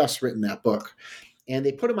 He had just written that book. And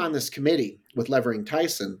they put him on this committee with Levering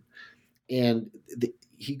Tyson. And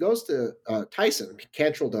he goes to Tyson,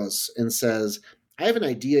 Cantrell does, and says, I have an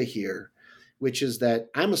idea here, which is that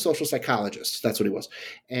I'm a social psychologist. That's what he was.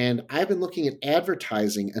 And I've been looking at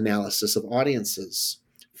advertising analysis of audiences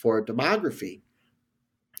for demography.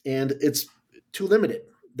 And it's too limited.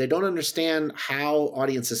 They don't understand how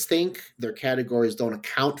audiences think. Their categories don't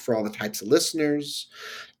account for all the types of listeners.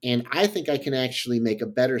 And I think I can actually make a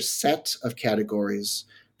better set of categories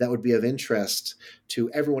that would be of interest to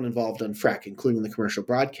everyone involved on Freck, including the commercial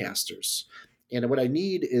broadcasters. And what I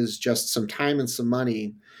need is just some time and some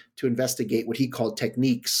money to investigate what he called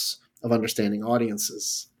techniques of understanding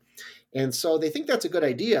audiences. And so they think that's a good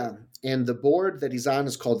idea. And the board that he's on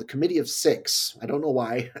is called the Committee of Six. I don't know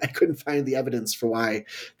why. I couldn't find the evidence for why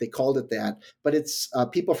they called it that. But it's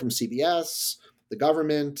people from CBS, the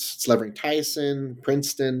government, it's Levering Tyson,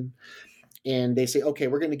 Princeton. And they say, okay,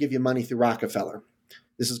 we're going to give you money through Rockefeller.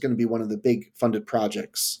 This is going to be one of the big funded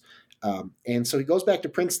projects. And so he goes back to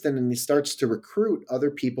Princeton and he starts to recruit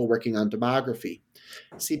other people working on demography.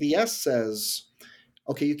 CBS says,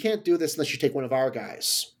 okay, you can't do this unless you take one of our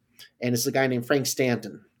guys. And it's a guy named Frank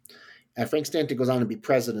Stanton. Frank Stanton goes on to be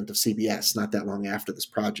president of CBS not that long after this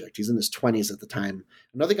project. He's in his 20s at the time.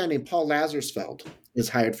 Another guy named Paul Lazarsfeld is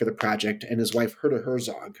hired for the project, and his wife, Herta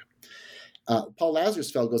Herzog. Paul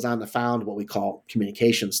Lazarsfeld goes on to found what we call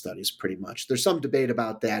communication studies, pretty much. There's some debate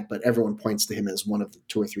about that, but everyone points to him as one of the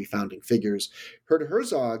two or three founding figures. Herta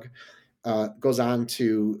Herzog goes on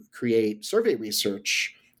to create survey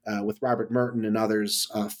research with Robert Merton and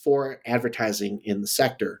others for advertising in the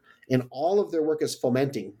sector. And all of their work is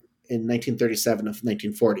fomenting in 1937 of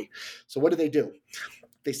 1940. So what do?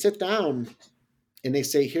 They sit down and they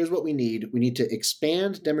say, here's what we need. We need to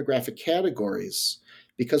expand demographic categories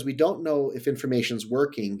because we don't know if information is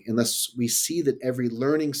working unless we see that every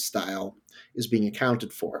learning style is being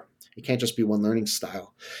accounted for. It can't just be one learning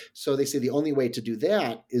style. So they say the only way to do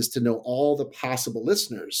that is to know all the possible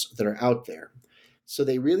listeners that are out there. So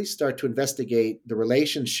they really start to investigate the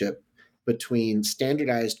relationship between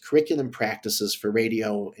standardized curriculum practices for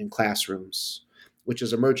radio in classrooms, which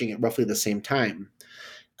is emerging at roughly the same time.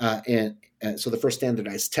 And so the first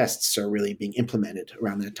standardized tests are really being implemented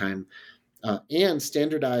around that time. And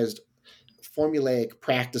standardized formulaic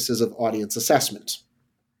practices of audience assessment,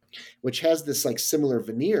 which has this like similar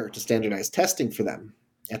veneer to standardized testing for them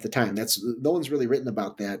at the time. No one's really written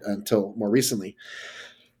about that until more recently.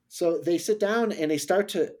 So they sit down and they start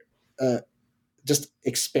to just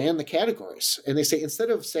expand the categories. And they say, instead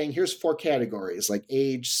of saying, here's 4 categories like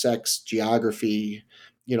age, sex, geography,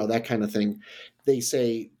 that kind of thing, they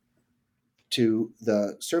say to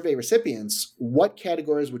the survey recipients, what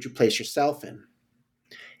categories would you place yourself in?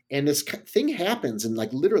 And this thing happens in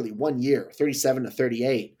like literally 1 year, 37 to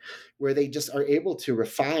 38, where they just are able to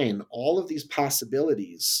refine all of these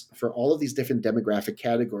possibilities for all of these different demographic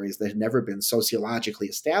categories that had never been sociologically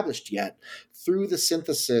established yet through the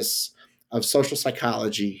synthesis of social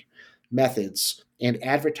psychology methods and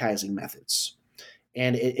advertising methods.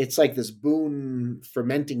 And it's like this boon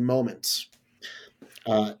fermenting moment.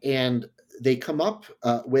 And they come up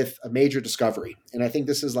with a major discovery. And I think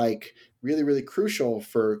this is like really, really crucial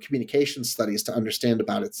for communication studies to understand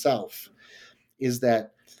about itself, is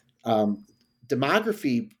that early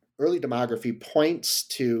demography points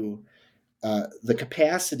to the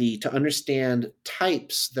capacity to understand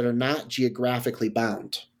types that are not geographically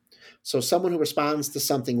bound. So someone who responds to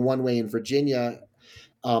something one way in Virginia,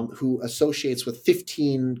 who associates with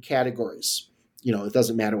 15 categories It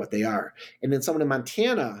doesn't matter what they are. And then someone in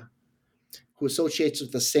Montana who associates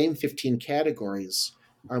with the same 15 categories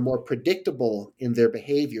are more predictable in their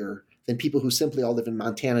behavior than people who simply all live in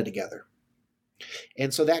Montana together.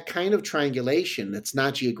 And so that kind of triangulation that's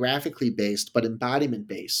not geographically based, but embodiment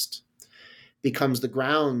based, becomes the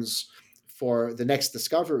grounds for the next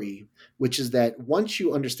discovery, which is that once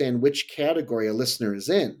you understand which category a listener is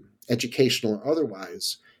in, educational or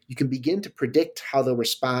otherwise, you can begin to predict how they'll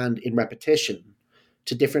respond in repetition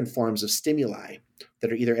to different forms of stimuli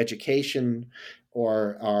that are either education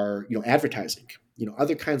or are advertising,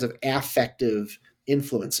 other kinds of affective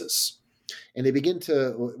influences. And they begin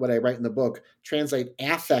to, what I write in the book, translate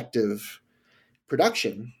affective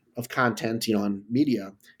production of content, on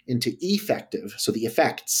media into effective, so the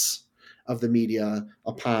effects of the media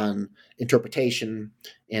upon interpretation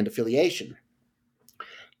and affiliation.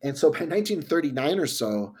 And so by 1939 or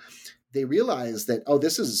so, they realized that,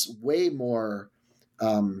 this is way more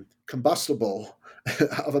combustible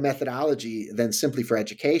of a methodology than simply for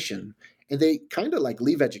education. And they kind of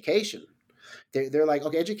leave education. They're like,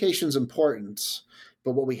 okay, education's important,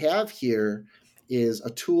 but what we have here is a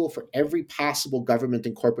tool for every possible government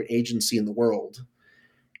and corporate agency in the world.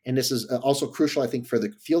 And this is also crucial, I think, for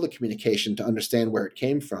the field of communication to understand where it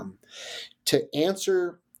came from, to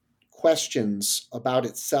answer questions about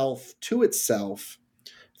itself to itself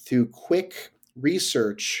through quick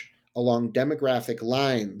research along demographic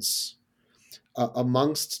lines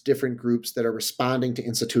amongst different groups that are responding to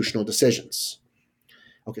institutional decisions.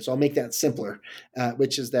 Okay, so I'll make that simpler,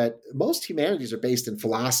 which is that most humanities are based in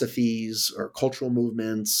philosophies or cultural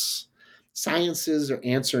movements. Sciences are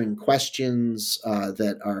answering questions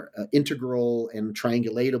that are integral and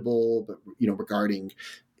triangulatable, but regarding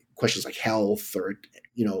questions like health or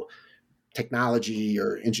technology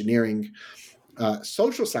or engineering.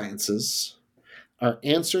 Social sciences are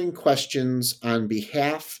answering questions on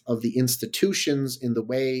behalf of the institutions in the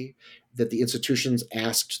way that the institutions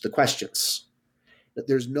asked the questions.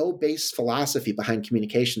 There's no base philosophy behind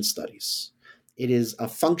communication studies. It is a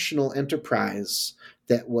functional enterprise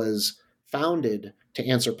that was founded to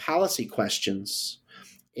answer policy questions.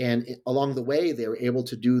 And along the way, they were able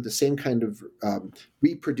to do the same kind of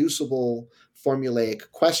reproducible,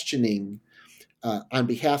 formulaic questioning on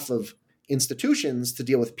behalf of institutions to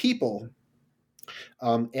deal with people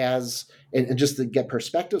and just to get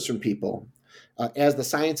perspectives from people. As the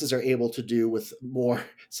sciences are able to do with more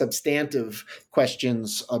substantive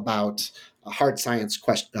questions about hard science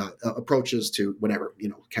approaches to whatever,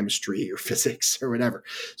 chemistry or physics or whatever.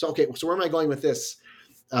 So where am I going with this?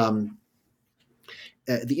 The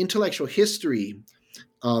intellectual history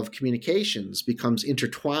of communications becomes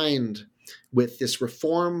intertwined with this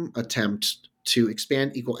reform attempt to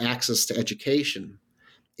expand equal access to education.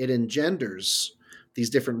 It engenders these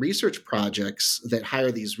different research projects that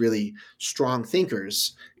hire these really strong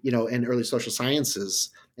thinkers, in early social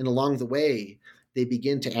sciences. And along the way, they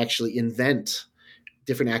begin to actually invent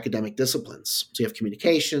different academic disciplines. So you have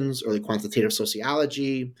communications, early quantitative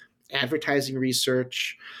sociology, advertising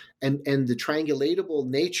research, and the triangulatable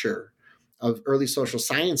nature of early social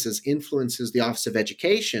sciences influences the Office of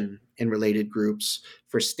Education and related groups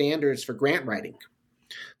for standards for grant writing.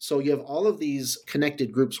 So you have all of these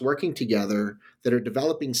connected groups working together that are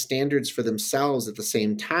developing standards for themselves at the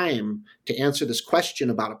same time to answer this question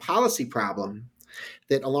about a policy problem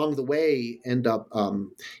that along the way end up,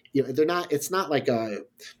 it's not like a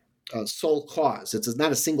sole cause. It's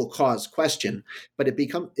not a single cause question, but it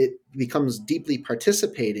becomes deeply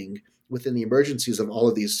participating within the emergencies of all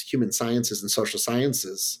of these human sciences and social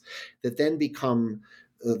sciences that then become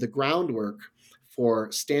the groundwork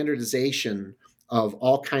for standardization of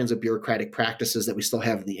all kinds of bureaucratic practices that we still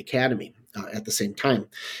have in the academy at the same time.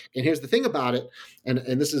 And here's the thing about it,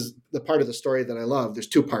 and this is the part of the story that I love, there's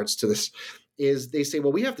two parts to this, is they say,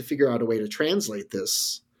 well, we have to figure out a way to translate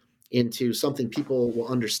this into something people will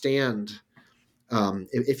understand,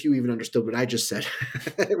 if you even understood what I just said,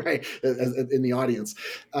 right, in the audience.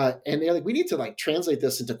 And they're like, we need to translate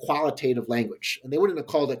this into qualitative language. And they wouldn't have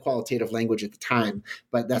called it qualitative language at the time,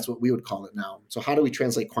 but that's what we would call it now. So how do we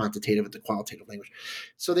translate quantitative into qualitative language?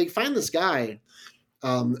 So they find this guy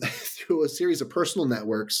through a series of personal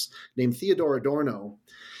networks named Theodor Adorno,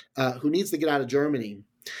 who needs to get out of Germany,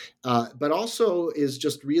 but also is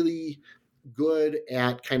just really good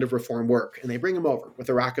at kind of reform work. And they bring him over with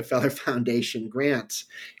a Rockefeller Foundation grant.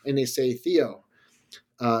 And they say, Theo,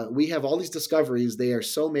 we have all these discoveries. They are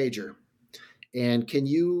so major. And can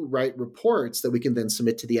you write reports that we can then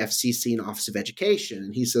submit to the FCC and Office of Education?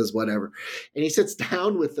 And he says, whatever. And he sits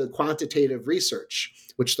down with the quantitative research,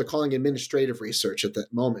 which they're calling administrative research at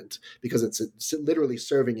that moment, because it's literally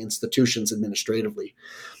serving institutions administratively.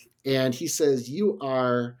 And he says, you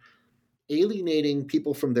are alienating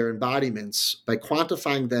people from their embodiments by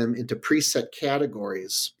quantifying them into preset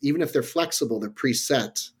categories. Even if they're flexible, they're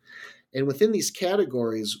preset. And within these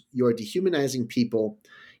categories, you're dehumanizing people.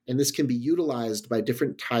 And this can be utilized by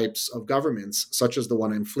different types of governments, such as the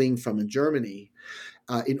one I'm fleeing from in Germany,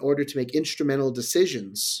 in order to make instrumental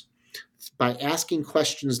decisions by asking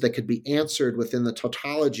questions that could be answered within the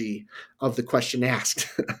tautology of the question asked,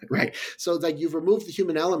 right? So like you've removed the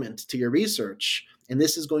human element to your research, and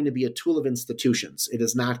this is going to be a tool of institutions. It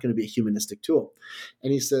is not going to be a humanistic tool.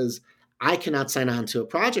 And he says, I cannot sign on to a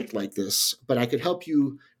project like this, but I could help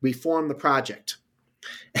you reform the project.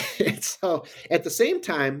 And so at the same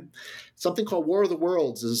time, something called War of the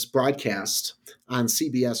Worlds is broadcast on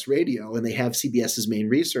CBS radio, and they have CBS's main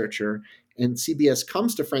researcher. And CBS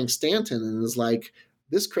comes to Frank Stanton and is like,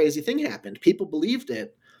 this crazy thing happened. People believed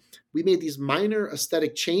it. We made these minor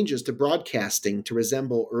aesthetic changes to broadcasting to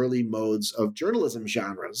resemble early modes of journalism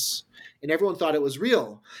genres. And everyone thought it was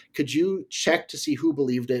real. Could you check to see who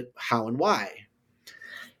believed it, how, and why?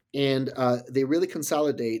 And they really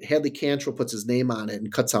consolidate. Hadley Cantrell puts his name on it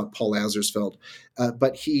and cuts out Paul Lazarsfeld,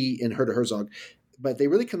 but he and Herta Herzog. But they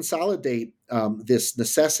really consolidate this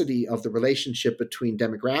necessity of the relationship between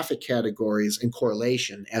demographic categories and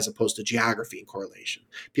correlation as opposed to geography and correlation.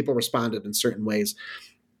 People responded in certain ways.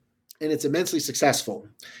 And it's immensely successful.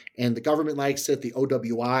 And the government likes it. The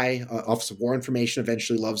OWI, Office of War Information,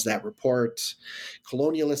 eventually loves that report.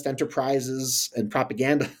 Colonialist enterprises and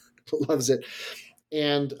propaganda loves it.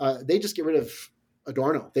 And they just get rid of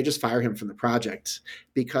Adorno. They just fire him from the project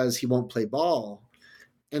because he won't play ball.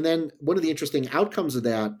 And then one of the interesting outcomes of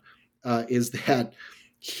that is that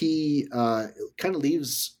he kind of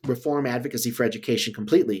leaves reform advocacy for education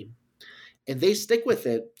completely. And they stick with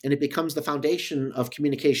it, and it becomes the foundation of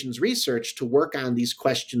communications research to work on these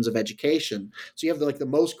questions of education. So you have the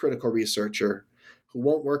most critical researcher who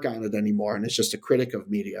won't work on it anymore, and it's just a critic of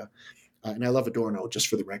media. And I love Adorno, just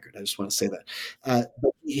for the record. I just want to say that.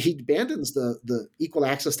 But he abandons the equal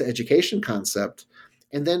access to education concept.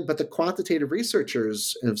 But the quantitative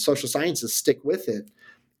researchers of social sciences stick with it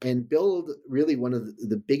and build really one of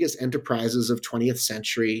the biggest enterprises of 20th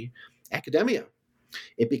century academia.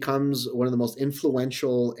 It becomes one of the most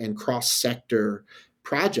influential and cross-sector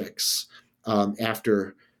projects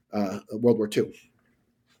after World War II.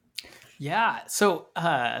 Yeah. So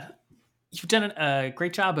you've done a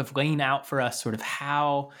great job of laying out for us sort of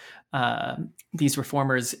how these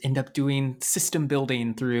reformers end up doing system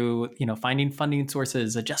building through, finding funding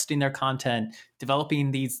sources, adjusting their content,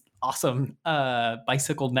 developing these awesome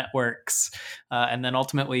bicycle networks, and then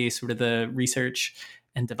ultimately sort of the research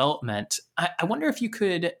and development. I wonder if you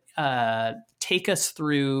could take us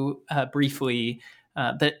through briefly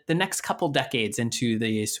the next couple decades into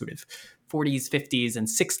the sort of 40s, 50s, and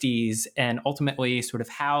 60s, and ultimately sort of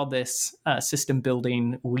how this system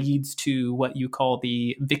building leads to what you call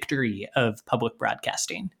the victory of public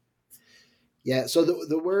broadcasting. Yeah, so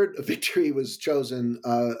the word victory was chosen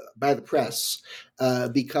by the press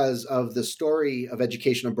because of the story of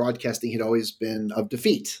educational broadcasting had always been of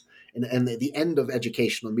defeat and the end of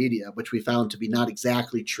educational media, which we found to be not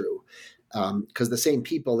exactly true. Because the same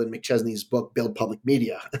people in McChesney's book build public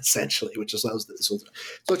media, essentially, which is so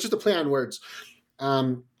it's just a play on words.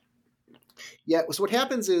 So what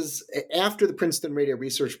happens is after the Princeton Radio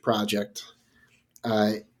Research Project,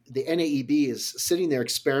 the NAEB is sitting there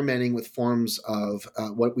experimenting with forms of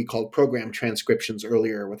what we called program transcriptions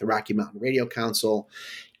earlier with the Rocky Mountain Radio Council.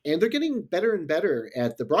 And they're getting better and better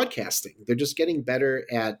at the broadcasting. They're just getting better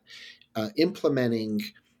at implementing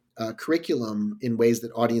curriculum in ways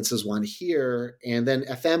that audiences want to hear. And then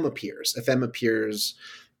FM appears. FM appears,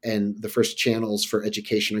 and the first channels for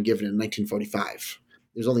education are given in 1945.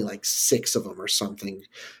 There's only like 6 of them or something.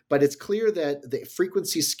 But it's clear that the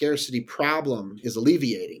frequency scarcity problem is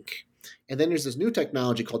alleviating. And then there's this new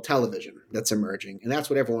technology called television that's emerging. And that's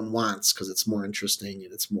what everyone wants because it's more interesting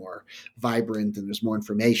and it's more vibrant and there's more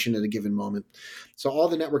information at a given moment. So all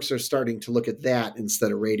the networks are starting to look at that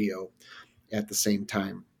instead of radio at the same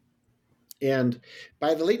time. And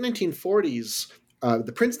by the late 1940s,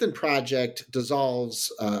 the Princeton Project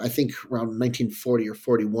dissolves, I think around 1940 or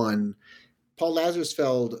 41. Paul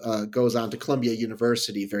Lazarsfeld goes on to Columbia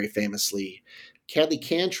University very famously. Hadley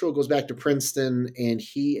Cantrell goes back to Princeton, and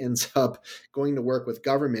he ends up going to work with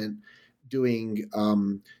government doing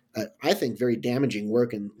I think, very damaging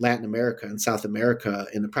work in Latin America and South America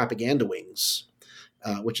in the propaganda wings,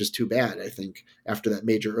 which is too bad, I think, after that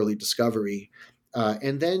major early discovery.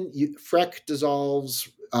 And then Freck dissolves,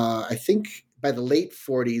 I think, by the late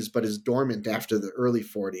 40s, but is dormant after the early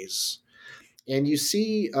 40s. And you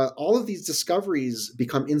see all of these discoveries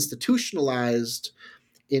become institutionalized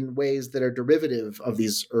in ways that are derivative of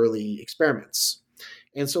these early experiments.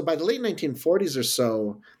 And so by the late 1940s or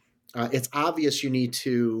so, it's obvious you need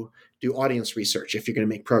to do audience research if you're going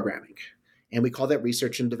to make programming. And we call that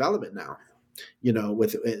research and development now.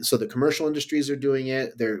 So the commercial industries are doing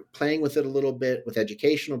it. They're playing with it a little bit with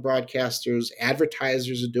educational broadcasters.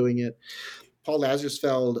 Advertisers are doing it. Paul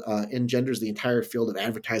Lazarsfeld engenders the entire field of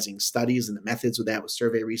advertising studies and the methods of that with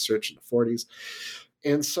survey research in the 40s.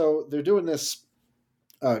 And so they're doing this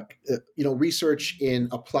research in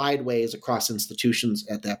applied ways across institutions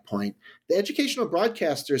at that point. The educational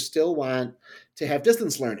broadcasters still want to have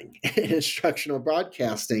distance learning and instructional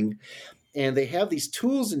broadcasting, and they have these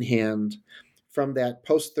tools in hand from that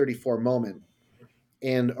post-34 moment.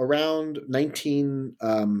 And around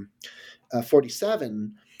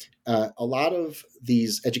 1947, a lot of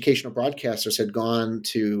these educational broadcasters had gone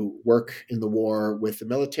to work in the war with the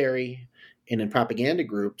military and in propaganda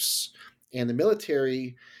groups. And the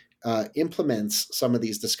military implements some of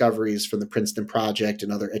these discoveries from the Princeton Project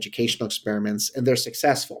and other educational experiments, and they're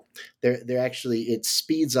successful. They're actually, it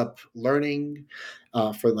speeds up learning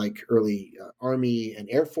for like early Army and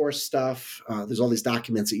Air Force stuff. There's all these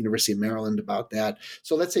documents at University of Maryland about that.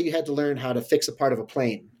 So let's say you had to learn how to fix a part of a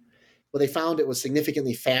plane. Well, they found it was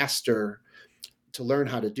significantly faster to learn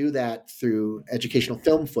how to do that through educational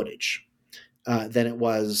film footage than it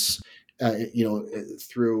was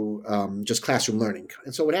through just classroom learning.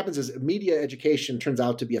 And so what happens is media education turns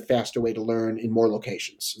out to be a faster way to learn in more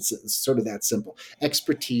locations. It's sort of that simple.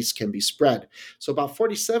 Expertise can be spread. So about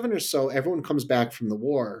 47 or so, everyone comes back from the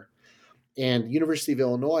war, and University of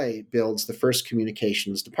Illinois builds the first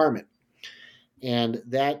communications department. And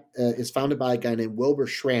that is founded by a guy named Wilbur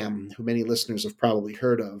Schramm, who many listeners have probably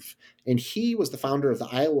heard of. And he was the founder of the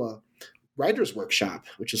Iowa Writers Workshop,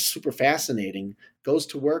 which is super fascinating, goes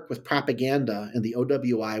to work with propaganda in the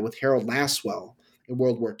OWI with Harold Lasswell in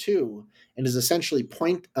World War II, and is essentially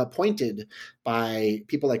appointed by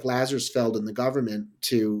people like Lazarsfeld and the government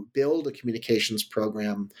to build a communications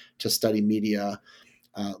program to study media,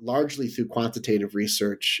 largely through quantitative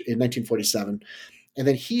research in 1947. And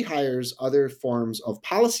then he hires other forms of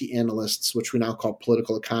policy analysts, which we now call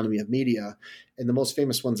political economy of media. And the most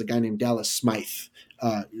famous one's a guy named Dallas Smythe,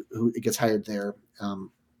 who gets hired there.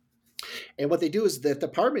 And what they do is the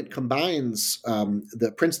department combines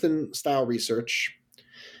the Princeton-style research.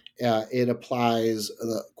 It applies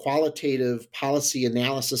the qualitative policy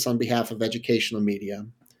analysis on behalf of educational media.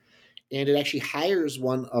 And it actually hires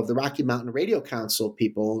one of the Rocky Mountain Radio Council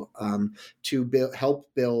people to help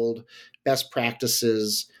build best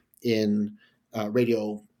practices in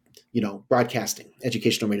radio, broadcasting,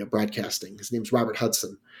 educational radio broadcasting. His name's Robert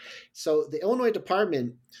Hudson. So the Illinois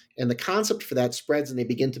department and the concept for that spreads, and they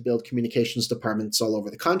begin to build communications departments all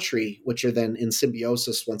over the country, which are then in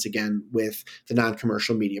symbiosis once again with the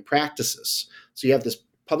non-commercial media practices. So you have this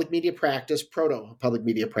public media practice, proto-public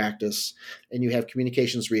media practice, and you have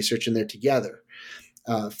communications research, and they're together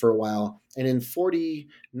for a while. And in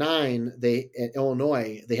 49, at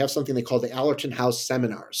Illinois, they have something they call the Allerton House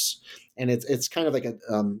Seminars. And it's kind of like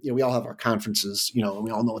we all have our conferences, and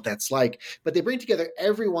we all know what that's like. But they bring together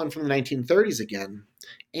everyone from the 1930s again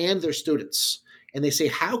and their students. And they say,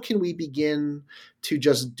 how can we begin to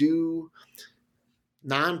just do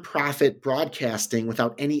nonprofit broadcasting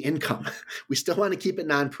without any income? We still want to keep it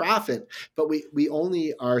nonprofit, but we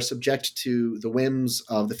only are subject to the whims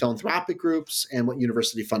of the philanthropic groups and what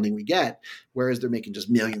university funding we get, whereas they're making just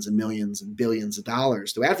millions and millions and billions of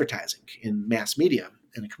dollars through advertising in mass media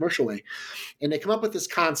in a commercial way. And they come up with this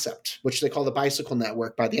concept, which they call the Bicycle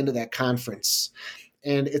Network, by the end of that conference.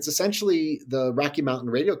 And it's essentially the Rocky Mountain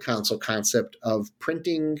Radio Council concept of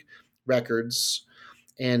printing records.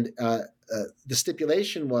 And the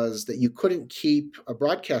stipulation was that you couldn't keep a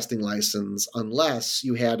broadcasting license unless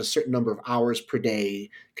you had a certain number of hours per day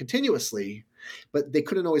continuously. But they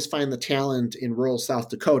couldn't always find the talent in rural South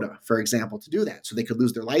Dakota, for example, to do that. So they could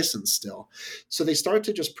lose their license still. So they start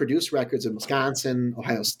to just produce records in Wisconsin,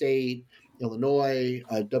 Ohio State, Illinois,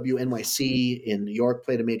 WNYC in New York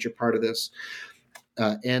played a major part of this.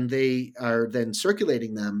 And they are then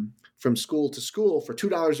circulating them from school to school for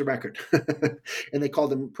 $2 a record. And they call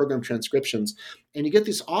them program transcriptions. And you get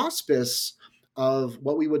this auspice of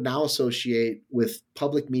what we would now associate with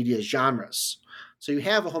public media genres. So you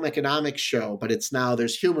have a home economics show, but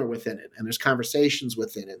there's humor within it, and there's conversations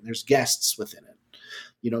within it, and there's guests within it.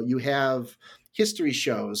 You have history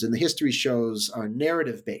shows, and the history shows are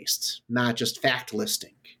narrative based, not just fact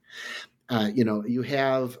listing. You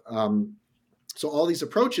have so all these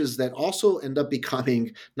approaches that also end up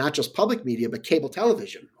becoming not just public media, but cable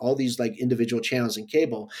television, all these like individual channels in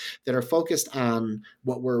cable that are focused on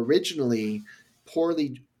what were originally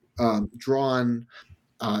poorly drawn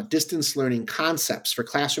distance learning concepts for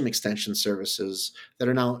classroom extension services that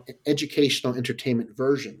are now educational entertainment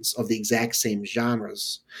versions of the exact same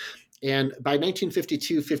genres. And by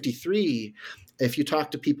 1952-53, if you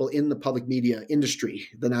talk to people in the public media industry,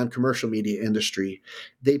 the non-commercial media industry,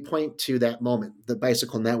 they point to that moment, the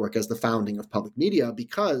Bicycle Network, as the founding of public media,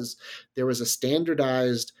 because there was a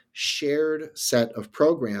standardized, shared set of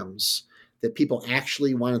programs that people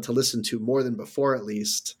actually wanted to listen to more than before, at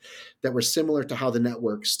least, that were similar to how the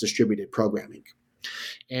networks distributed programming.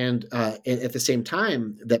 And at the same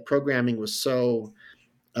time, that programming was so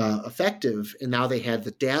effective, and now they had the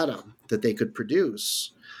data that they could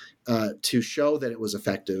produce to show that it was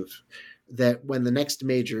effective, that when the next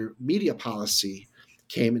major media policy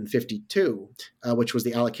came in 52, which was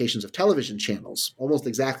the allocations of television channels, almost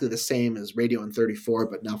exactly the same as radio in 34,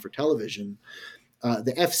 but now for television,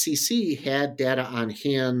 the FCC had data on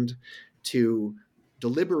hand to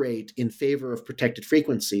deliberate in favor of protected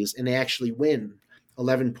frequencies, and they actually win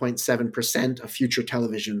 11.7% of future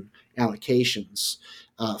television allocations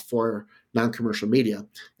for non-commercial media.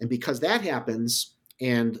 And because that happens,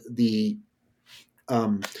 and the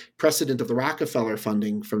precedent of the Rockefeller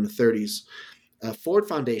funding from the 30s, Ford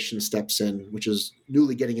Foundation steps in, which is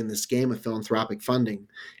newly getting in this game of philanthropic funding,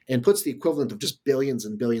 and puts the equivalent of just billions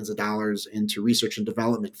and billions of dollars into research and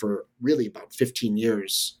development for really about 15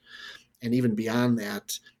 years, and even beyond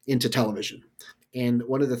that, into television. And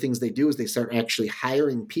one of the things they do is they start actually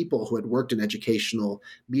hiring people who had worked in educational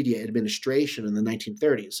media administration in the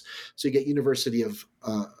 1930s. So you get University of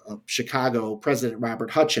Chicago President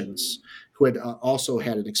Robert Hutchins, who had also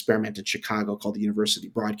had an experiment in Chicago called the University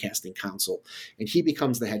Broadcasting Council. And he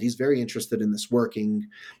becomes the head. He's very interested in this working.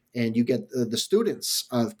 And you get the students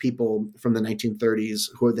of people from the 1930s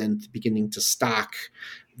who are then beginning to stock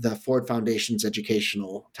the Ford Foundation's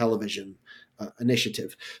educational television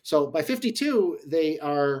initiative. So by 52, they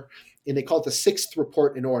call it the sixth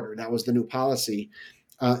report in order. That was the new policy.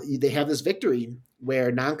 They have this victory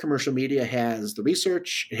where non-commercial media has the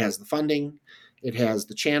research, it has the funding, it has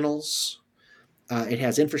the channels, it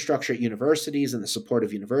has infrastructure at universities and the support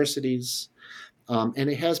of universities, and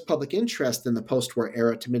it has public interest in the post-war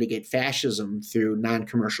era to mitigate fascism through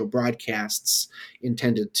non-commercial broadcasts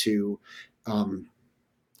intended to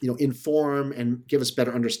inform and give us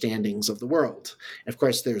better understandings of the world. And of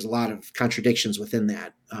course, there's a lot of contradictions within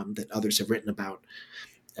that that others have written about.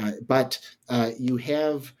 But you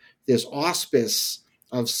have this auspice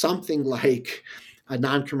of something like a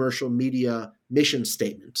non-commercial media mission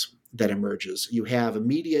statement that emerges. You have a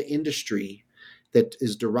media industry that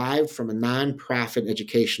is derived from a nonprofit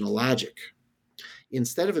educational logic.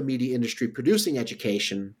 Instead of a media industry producing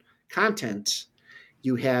education content,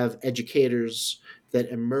 you have educators that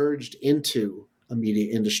emerged into a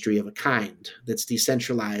media industry of a kind that's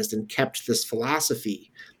decentralized and kept this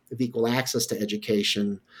philosophy of equal access to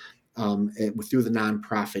education through the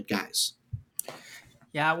nonprofit guise.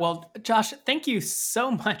 Yeah, well, Josh, thank you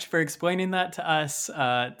so much for explaining that to us.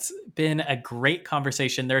 It's been a great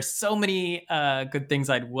conversation. There's so many good things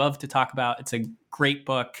I'd love to talk about. It's a great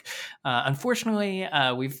book. Unfortunately,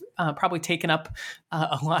 we've probably taken up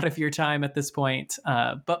a lot of your time at this point.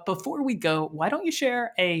 But before we go, why don't you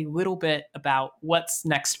share a little bit about what's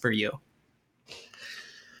next for you?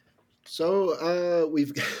 So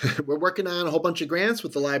we're working on a whole bunch of grants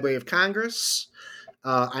with the Library of Congress.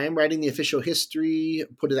 I am writing the official history,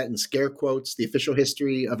 put that in scare quotes, the official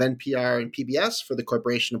history of NPR and PBS for the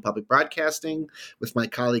Corporation of Public Broadcasting with my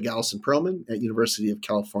colleague Allison Perlman at University of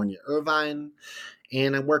California, Irvine.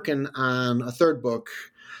 And I'm working on a third book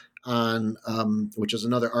on, which is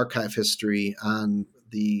another archive history on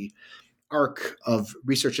the arc of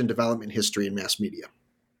research and development history in mass media.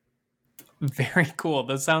 Very cool.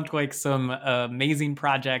 Those sound like some amazing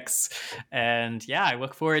projects. And yeah, I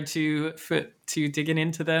look forward to digging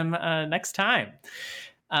into them next time.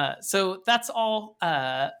 So that's all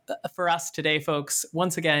for us today, folks.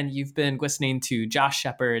 Once again, you've been listening to Josh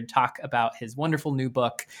Shepperd talk about his wonderful new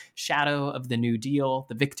book, Shadow of the New Deal,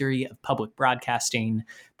 The Victory of Public Broadcasting,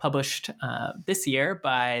 published this year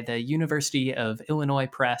by the University of Illinois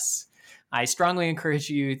Press. I strongly encourage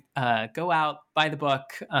you, go out, buy the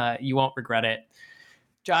book. You won't regret it.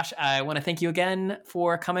 Josh, I want to thank you again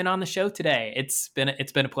for coming on the show today. It's been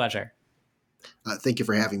a pleasure. Thank you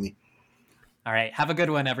for having me. All right. Have a good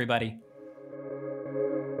one, everybody.